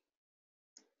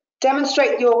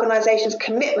 demonstrate the organisation's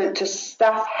commitment to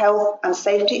staff health and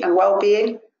safety and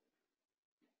well-being,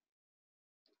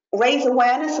 raise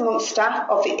awareness amongst staff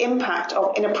of the impact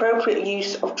of inappropriate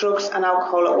use of drugs and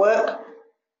alcohol at work,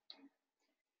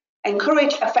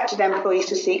 encourage affected employees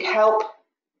to seek help,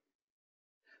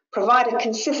 provide a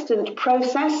consistent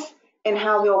process in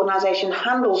how the organisation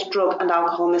handles drug and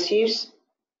alcohol misuse,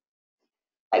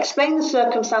 explain the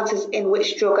circumstances in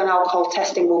which drug and alcohol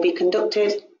testing will be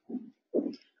conducted,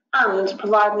 and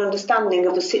provide an understanding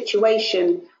of the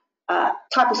situation,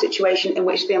 type of situation in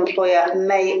which the employer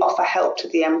may offer help to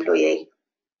the employee.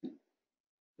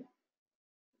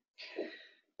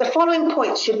 The following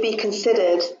points should be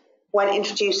considered when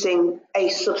introducing a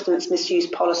substance misuse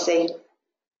policy.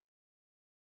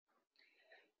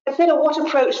 Consider what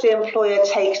approach the employer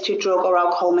takes to drug or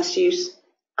alcohol misuse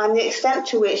and the extent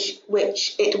to which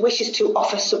it wishes to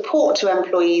offer support to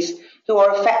employees who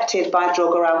are affected by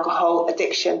drug or alcohol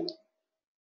addiction.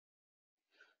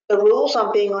 The rules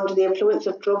on being under the influence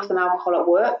of drugs and alcohol at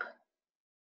work.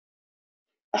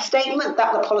 A statement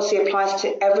that the policy applies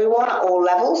to everyone at all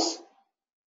levels.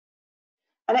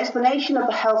 An explanation of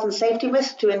the health and safety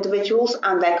risks to individuals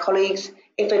and their colleagues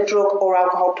if a drug or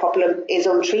alcohol problem is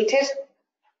untreated.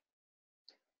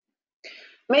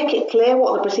 Make it clear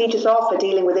what the procedures are for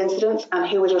dealing with incidents and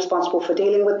who is responsible for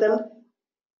dealing with them.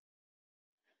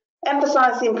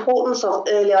 Emphasise the importance of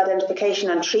early identification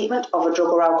and treatment of a drug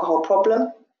or alcohol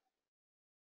problem.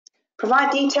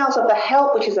 Provide details of the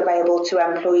help which is available to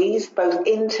employees both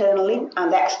internally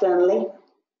and externally.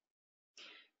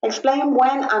 Explain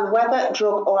when and whether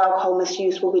drug or alcohol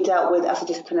misuse will be dealt with as a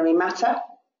disciplinary matter.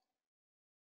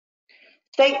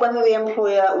 State whether the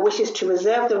employer wishes to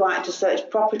reserve the right to search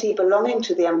property belonging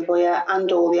to the employer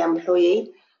and/or the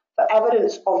employee for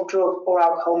evidence of drug or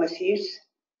alcohol misuse.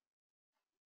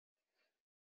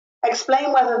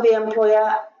 Explain whether the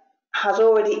employer has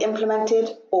already implemented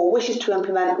or wishes to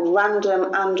implement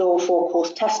random and/or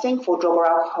forecourse testing for drug or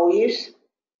alcohol use.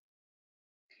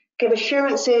 Give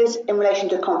assurances in relation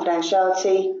to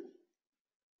confidentiality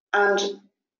and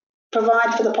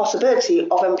provide for the possibility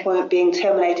of employment being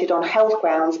terminated on health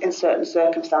grounds in certain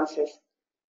circumstances.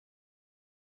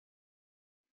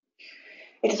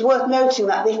 It is worth noting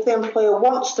that if the employer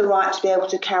wants the right to be able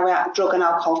to carry out drug and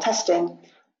alcohol testing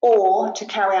or to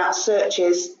carry out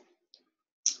searches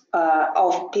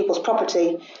of people's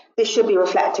property, this should be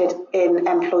reflected in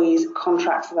employees'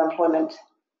 contracts of employment.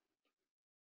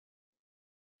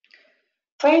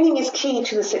 Training is key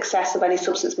to the success of any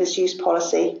substance misuse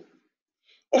policy.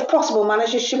 If possible,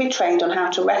 managers should be trained on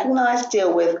how to recognise,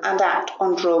 deal with and act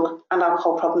on drug and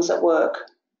alcohol problems at work.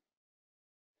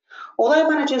 Although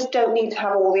managers don't need to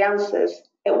have all the answers,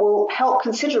 it will help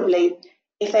considerably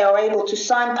if they are able to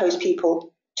signpost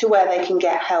people to where they can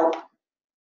get help.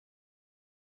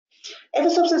 If a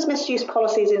substance misuse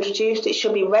policy is introduced, it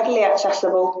should be readily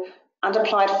accessible and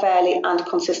applied fairly and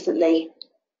consistently.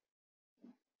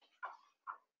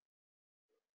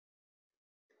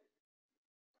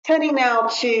 Turning now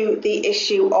to the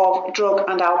issue of drug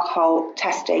and alcohol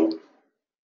testing.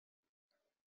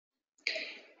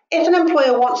 If an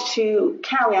employer wants to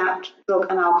carry out drug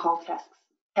and alcohol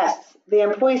tests, the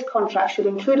employee's contract should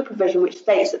include a provision which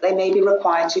states that they may be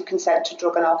required to consent to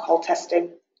drug and alcohol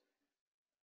testing.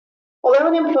 Although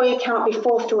an employee cannot be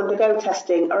forced to undergo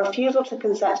testing, a refusal to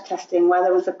consent to testing where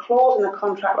there is a clause in the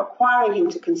contract requiring him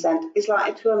to consent is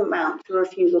likely to amount to a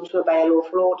refusal to obey a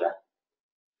lawful order.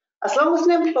 As long as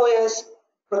an employer's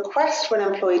request for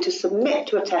an employee to submit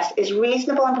to a test is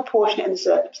reasonable and proportionate in the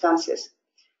circumstances,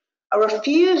 a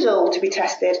refusal to be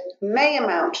tested may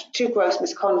amount to gross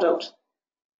misconduct.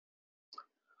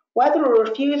 Whether a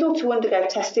refusal to undergo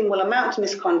testing will amount to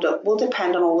misconduct will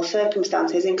depend on all the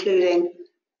circumstances, including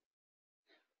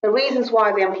the reasons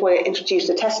why the employer introduced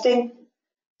the testing,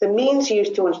 the means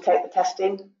used to undertake the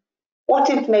testing, what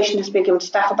information has been given to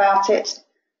staff about it,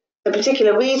 the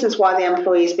particular reasons why the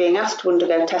employee is being asked to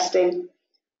undergo testing,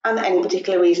 and any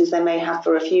particular reasons they may have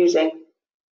for refusing.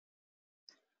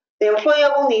 The employer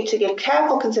will need to give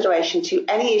careful consideration to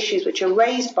any issues which are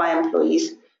raised by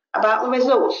employees about the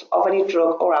results of any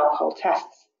drug or alcohol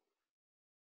tests.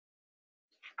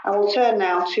 I will turn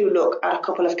now to look at a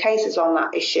couple of cases on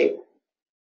that issue.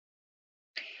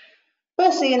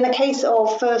 Firstly, in the case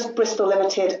of First Bristol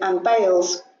Limited and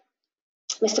Bales,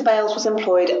 Mr. Bales was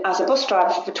employed as a bus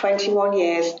driver for 21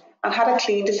 years and had a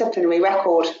clean disciplinary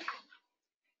record.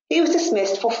 He was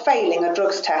dismissed for failing a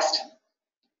drugs test.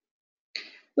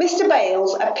 Mr.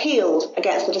 Bales appealed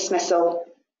against the dismissal.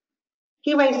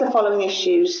 He raised the following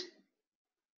issues.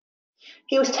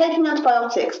 He was taking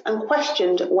antibiotics and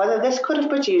questioned whether this could have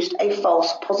produced a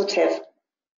false positive.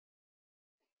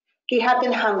 He had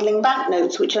been handling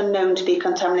banknotes which are known to be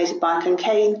contaminated by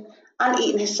cocaine and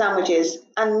eaten his sandwiches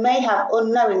and may have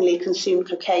unknowingly consumed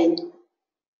cocaine.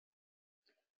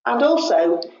 And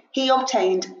also, he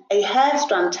obtained a hair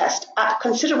strand test at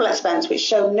considerable expense which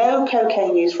showed no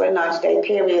cocaine use for a 90-day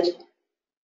period.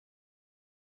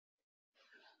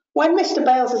 When Mr.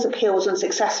 Bales's appeal was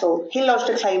unsuccessful, he lodged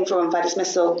a claim for unfair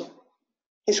dismissal.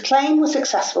 His claim was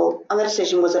successful and the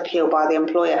decision was appealed by the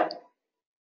employer.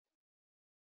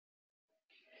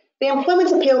 The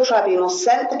Employment Appeal Tribunal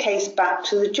sent the case back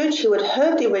to the judge who had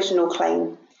heard the original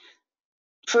claim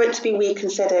for it to be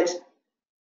reconsidered,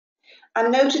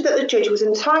 and noted that the judge was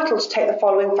entitled to take the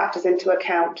following factors into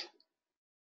account: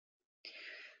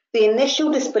 the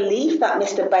initial disbelief that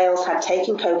Mr. Bales had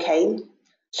taken cocaine,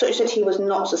 such that he was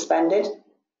not suspended,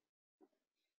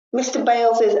 Mr.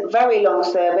 Bales's very long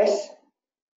service,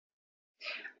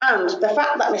 and the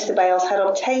fact that Mr. Bales had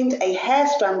obtained a hair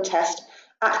strand test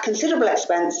at considerable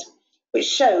expense, which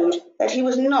showed that he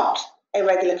was not a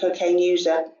regular cocaine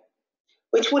user,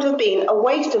 which would have been a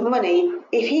waste of money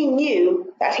if he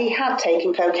knew that he had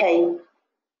taken cocaine.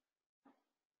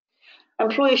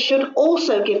 Employers should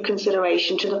also give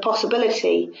consideration to the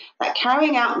possibility that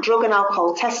carrying out drug and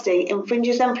alcohol testing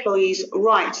infringes employees'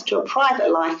 rights to a private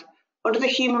life under the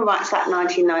Human Rights Act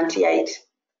 1998.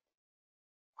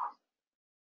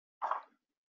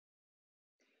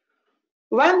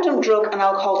 Random drug and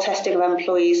alcohol testing of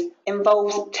employees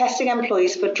involves testing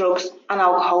employees for drugs and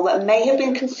alcohol that may have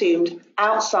been consumed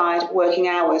outside working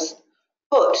hours,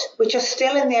 but which are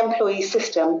still in the employee's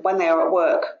system when they are at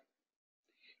work.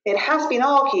 It has been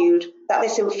argued that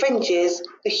this infringes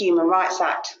the Human Rights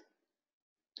Act.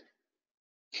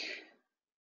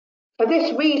 For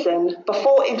this reason,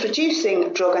 before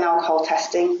introducing drug and alcohol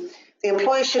testing, the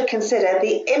employer should consider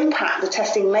the impact the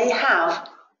testing may have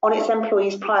on its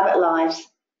employees' private lives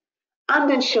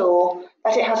and ensure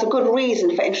that it has a good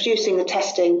reason for introducing the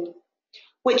testing,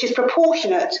 which is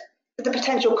proportionate to the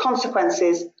potential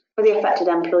consequences for the affected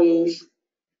employees.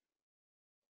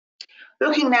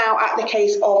 Looking now at the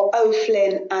case of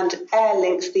O'Flynn and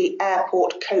Airlinks, the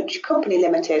Airport Coach Company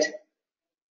Limited.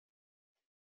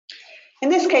 In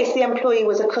this case, the employee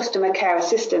was a customer care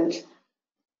assistant.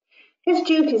 His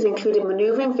duties included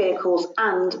manoeuvring vehicles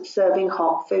and serving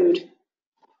hot food.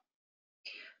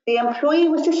 The employee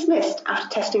was dismissed after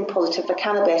testing positive for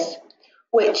cannabis,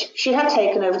 which she had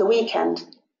taken over the weekend,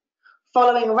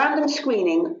 following random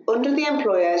screening under the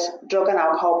employer's drug and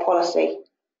alcohol policy.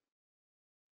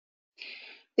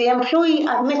 The employee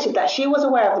admitted that she was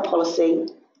aware of the policy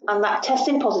and that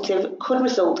testing positive could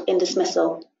result in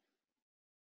dismissal.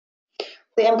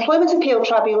 The Employment Appeal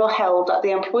Tribunal held that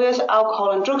the employer's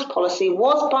alcohol and drugs policy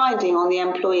was binding on the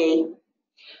employee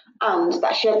and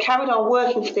that she had carried on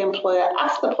working for the employer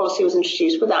after the policy was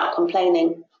introduced without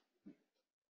complaining.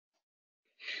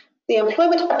 The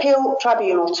Employment Appeal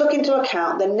Tribunal took into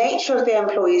account the nature of the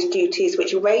employee's duties,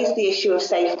 which raised the issue of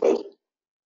safety.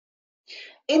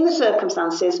 In the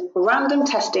circumstances, random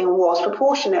testing was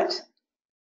proportionate,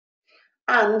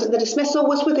 and the dismissal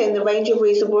was within the range of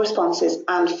reasonable responses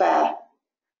and fair.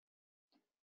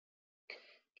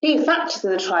 Key factors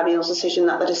in the tribunal's decision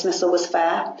that the dismissal was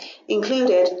fair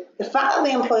included the fact that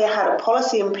the employer had a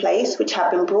policy in place which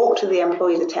had been brought to the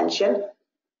employee's attention,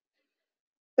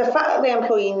 the fact that the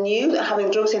employee knew that having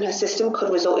drugs in her system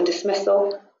could result in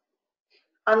dismissal,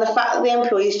 and the fact that the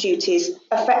employee's duties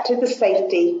affected the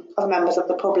safety of members of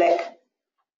the public.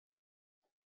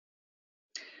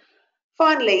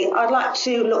 Finally, I'd like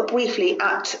to look briefly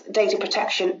at data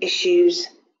protection issues.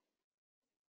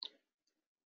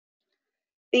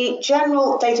 The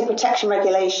General Data Protection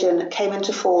Regulation came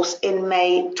into force in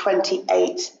May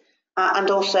 28, and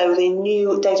also the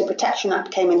new Data Protection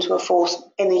Act came into force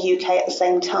in the UK at the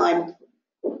same time.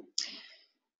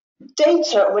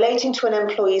 Data relating to an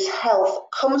employee's health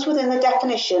comes within the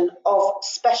definition of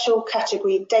special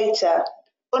category data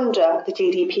under the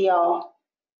GDPR.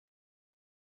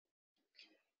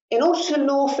 In order to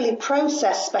lawfully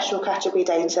process special category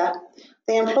data,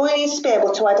 the employer needs to be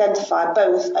able to identify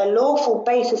both a lawful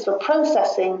basis for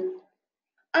processing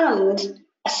and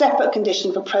a separate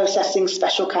condition for processing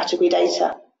special category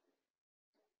data.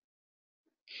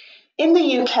 In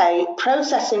the UK,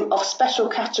 processing of special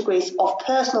categories of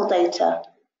personal data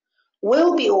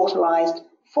will be authorised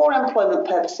for employment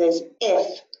purposes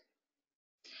if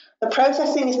the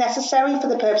processing is necessary for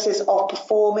the purposes of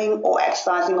performing or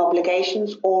exercising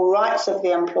obligations or rights of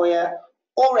the employer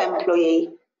or employee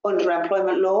under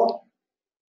employment law.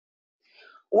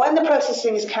 When the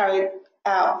processing is carried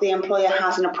out, the employer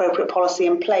has an appropriate policy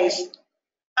in place,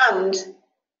 and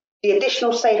the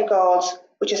additional safeguards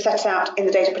which are set out in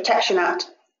the Data Protection Act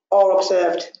are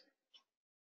observed.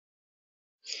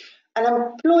 An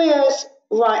employer's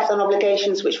rights and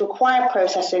obligations which require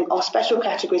processing of special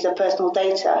categories of personal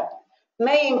data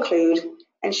may include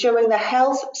ensuring the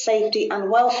health, safety and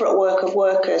welfare at work of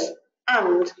workers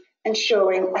and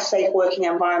ensuring a safe working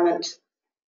environment.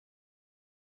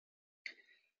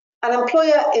 An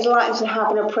employer is likely to have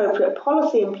an appropriate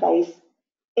policy in place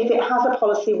if it has a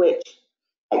policy which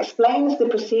explains the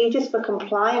procedures for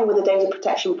complying with the data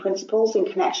protection principles in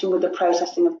connection with the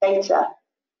processing of data,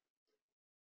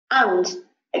 and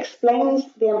explains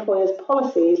the employer's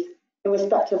policies in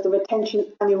respect of the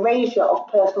retention and erasure of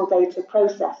personal data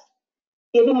processed,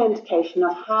 giving an indication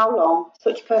of how long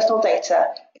such personal data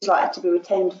is likely to be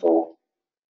retained for.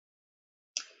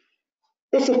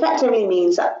 This effectively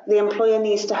means that the employer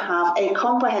needs to have a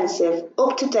comprehensive,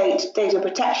 up-to-date data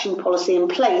protection policy in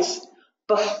place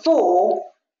before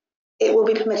it will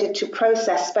be permitted to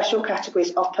process special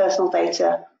categories of personal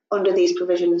data under these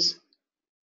provisions.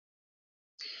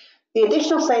 The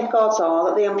additional safeguards are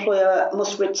that the employer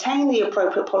must retain the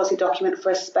appropriate policy document for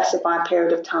a specified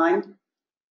period of time,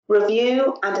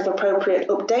 review and, if appropriate,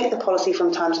 update the policy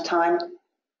from time to time,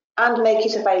 and make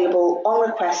it available on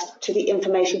request to the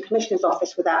Information Commissioner's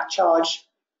Office without charge.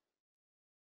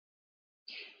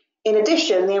 In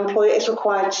addition, the employer is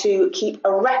required to keep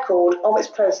a record of its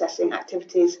processing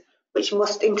activities, which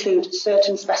must include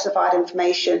certain specified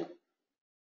information.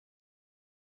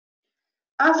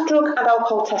 As drug and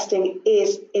alcohol testing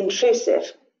is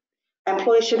intrusive,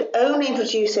 employers should only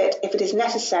introduce it if it is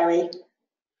necessary,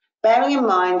 bearing in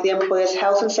mind the employer's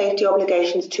health and safety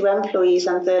obligations to employees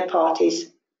and third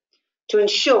parties, to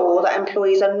ensure that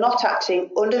employees are not acting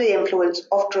under the influence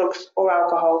of drugs or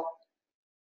alcohol.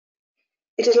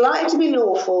 It is likely to be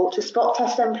lawful to spot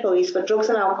test employees for drugs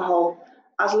and alcohol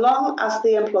as long as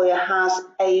the employer has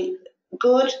a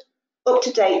good,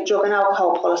 up-to-date drug and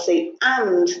alcohol policy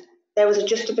and there is a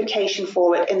justification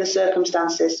for it in the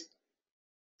circumstances.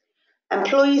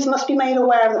 Employees must be made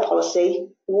aware of the policy,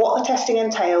 what the testing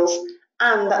entails,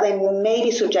 and that they may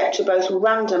be subject to both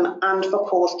random and for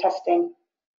cause testing.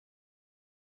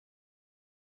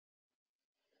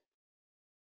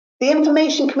 The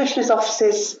Information Commissioner's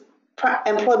Office's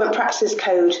Employment Practices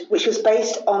Code, which was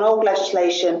based on old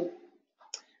legislation,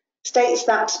 states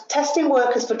that testing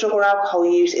workers for drug or alcohol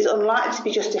use is unlikely to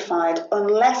be justified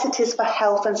unless it is for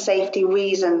health and safety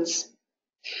reasons.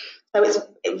 So it's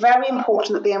very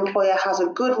important that the employer has a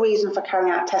good reason for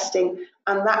carrying out testing,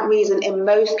 and that reason in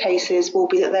most cases will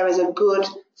be that there is a good,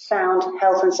 sound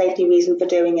health and safety reason for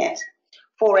doing it.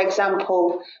 For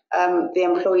example, the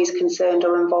employees concerned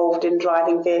are involved in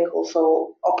driving vehicles or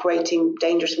operating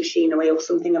dangerous machinery or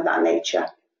something of that nature.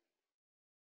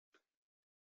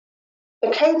 The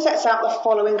code sets out the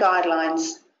following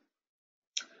guidelines.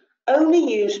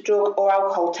 Only use drug or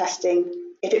alcohol testing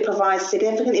if it provides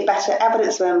significantly better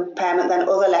evidence of impairment than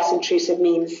other less intrusive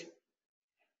means.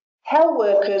 Tell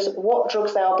workers what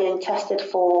drugs they are being tested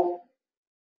for.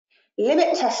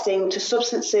 Limit testing to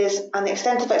substances and the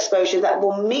extent of exposure that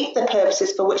will meet the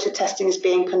purposes for which the testing is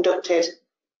being conducted.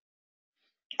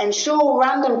 Ensure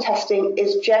random testing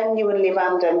is genuinely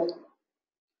random.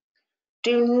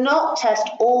 Do not test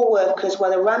all workers,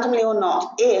 whether randomly or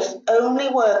not, if only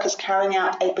workers carrying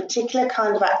out a particular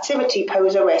kind of activity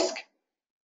pose a risk.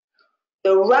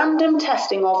 The random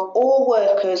testing of all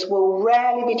workers will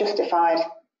rarely be justified.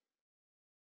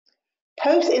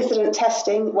 Post-incident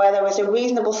testing, where there is a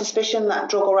reasonable suspicion that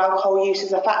drug or alcohol use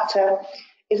is a factor,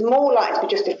 is more likely to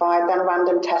be justified than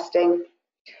random testing.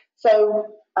 So,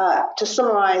 to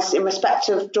summarise, in respect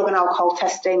of drug and alcohol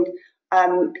testing,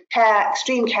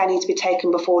 extreme care needs to be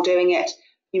taken before doing it.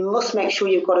 You must make sure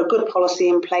you've got a good policy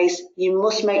in place. You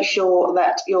must make sure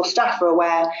that your staff are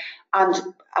aware, and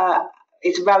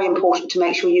it's very important to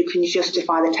make sure you can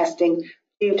justify the testing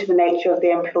due to the nature of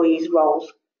the employee's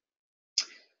roles.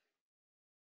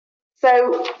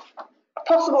 So, a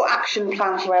possible action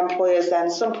plan for employers then,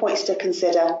 some points to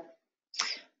consider.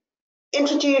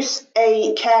 Introduce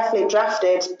a carefully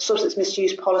drafted substance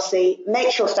misuse policy.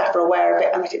 Make sure staff are aware of it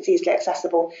and that it's easily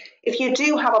accessible. If you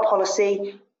do have a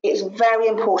policy, it's very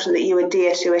important that you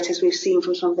adhere to it, as we've seen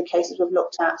from some of the cases we've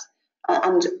looked at.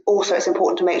 And also it's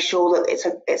important to make sure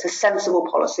that it's a sensible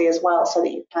policy as well, so that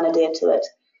you can adhere to it.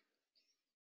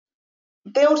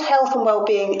 Build health and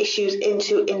wellbeing issues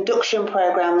into induction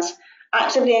programs.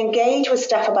 Actively engage with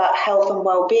staff about health and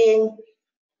well-being,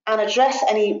 and address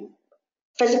any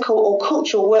physical or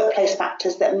cultural workplace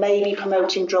factors that may be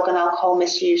promoting drug and alcohol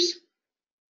misuse.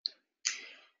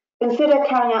 Consider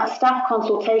carrying out staff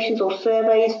consultations or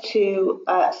surveys to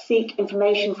seek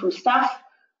information from staff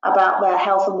about their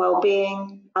health and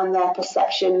well-being and their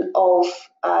perception of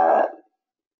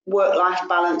work-life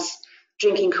balance,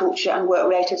 drinking culture and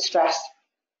work-related stress.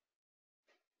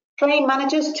 Train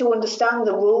managers to understand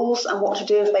the rules and what to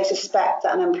do if they suspect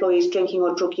that an employee's drinking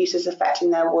or drug use is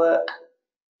affecting their work.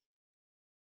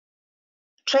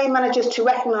 Train managers to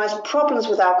recognise problems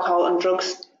with alcohol and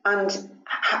drugs and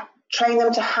train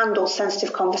them to handle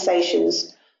sensitive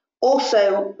conversations.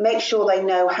 Also, make sure they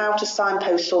know how to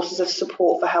signpost sources of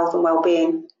support for health and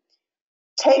well-being.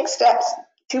 Take steps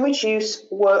to reduce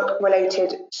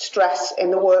work-related stress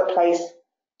in the workplace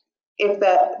if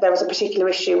there is a particular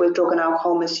issue with drug and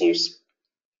alcohol misuse.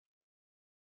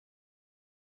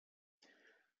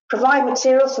 Provide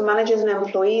materials for managers and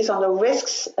employees on the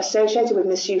risks associated with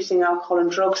misusing alcohol and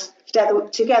drugs,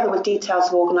 together with details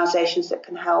of organisations that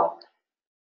can help.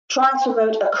 Try to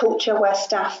promote a culture where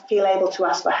staff feel able to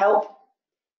ask for help.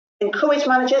 Encourage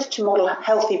managers to model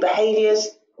healthy behaviours.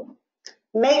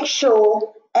 Make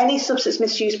sure any substance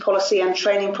misuse policy and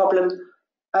training programme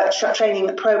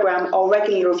are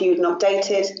regularly reviewed and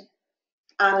updated.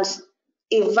 And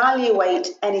evaluate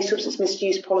any substance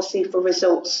misuse policy for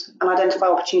results and identify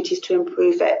opportunities to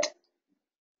improve it.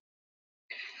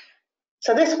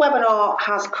 So this webinar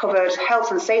has covered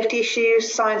health and safety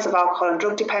issues, science of alcohol and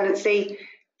drug dependency,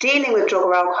 dealing with drug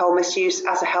or alcohol misuse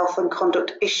as a health and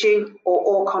conduct issue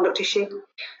or conduct issue,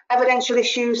 evidential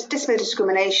issues, disciplinary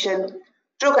discrimination,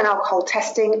 drug and alcohol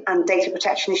testing and data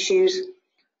protection issues,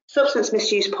 substance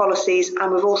misuse policies,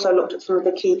 and we've also looked at some of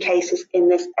the key cases in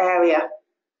this area.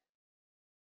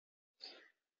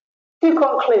 To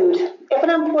conclude, if an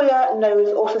employer knows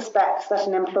or suspects that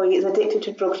an employee is addicted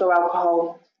to drugs or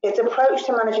alcohol, its approach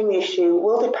to managing the issue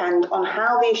will depend on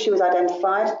how the issue is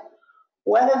identified,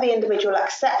 whether the individual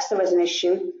accepts there is an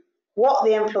issue, what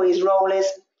the employee's role is,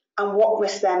 and what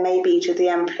risk there may be to the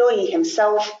employee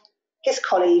himself, his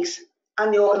colleagues,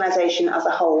 and the organisation as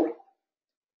a whole.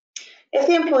 If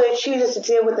the employer chooses to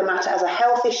deal with the matter as a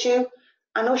health issue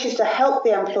and wishes to help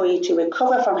the employee to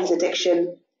recover from his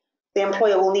addiction, the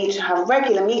employer will need to have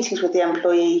regular meetings with the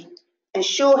employee,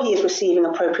 ensure he is receiving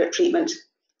appropriate treatment,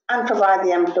 and provide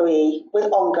the employee with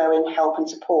ongoing help and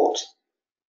support.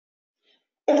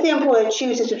 If the employer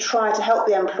chooses to try to help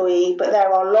the employee, but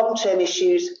there are long-term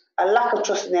issues, a lack of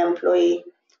trust in the employee,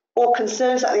 or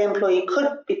concerns that the employee could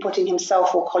be putting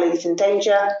himself or colleagues in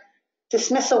danger,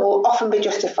 dismissal will often be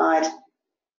justified,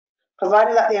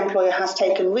 provided that the employer has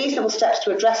taken reasonable steps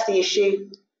to address the issue,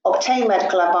 obtain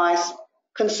medical advice,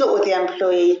 consult with the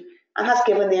employee, and has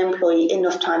given the employee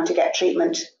enough time to get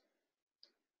treatment.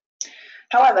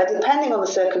 However, depending on the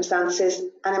circumstances,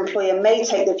 an employer may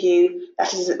take the view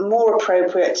that it is more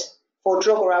appropriate for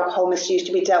drug or alcohol misuse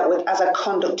to be dealt with as a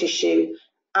conduct issue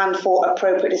and for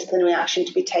appropriate disciplinary action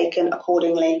to be taken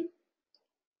accordingly.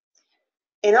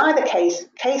 In either case,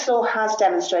 case law has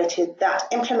demonstrated that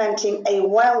implementing a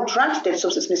well-drafted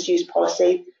substance misuse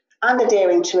policy and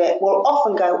adhering to it will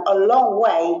often go a long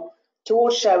way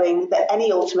towards showing that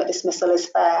any ultimate dismissal is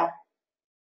fair.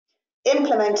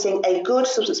 Implementing a good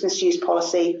substance misuse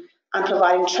policy and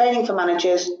providing training for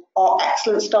managers are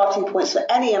excellent starting points for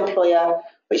any employer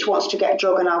which wants to get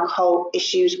drug and alcohol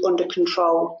issues under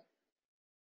control.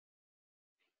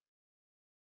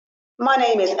 My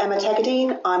name is Emma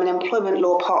Tegerdine. I'm an employment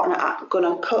law partner at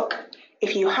Gunnar Cook.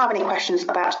 If you have any questions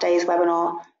about today's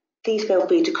webinar, please feel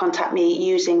free to contact me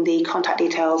using the contact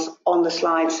details on the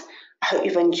slides. I hope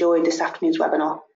you've enjoyed this afternoon's webinar.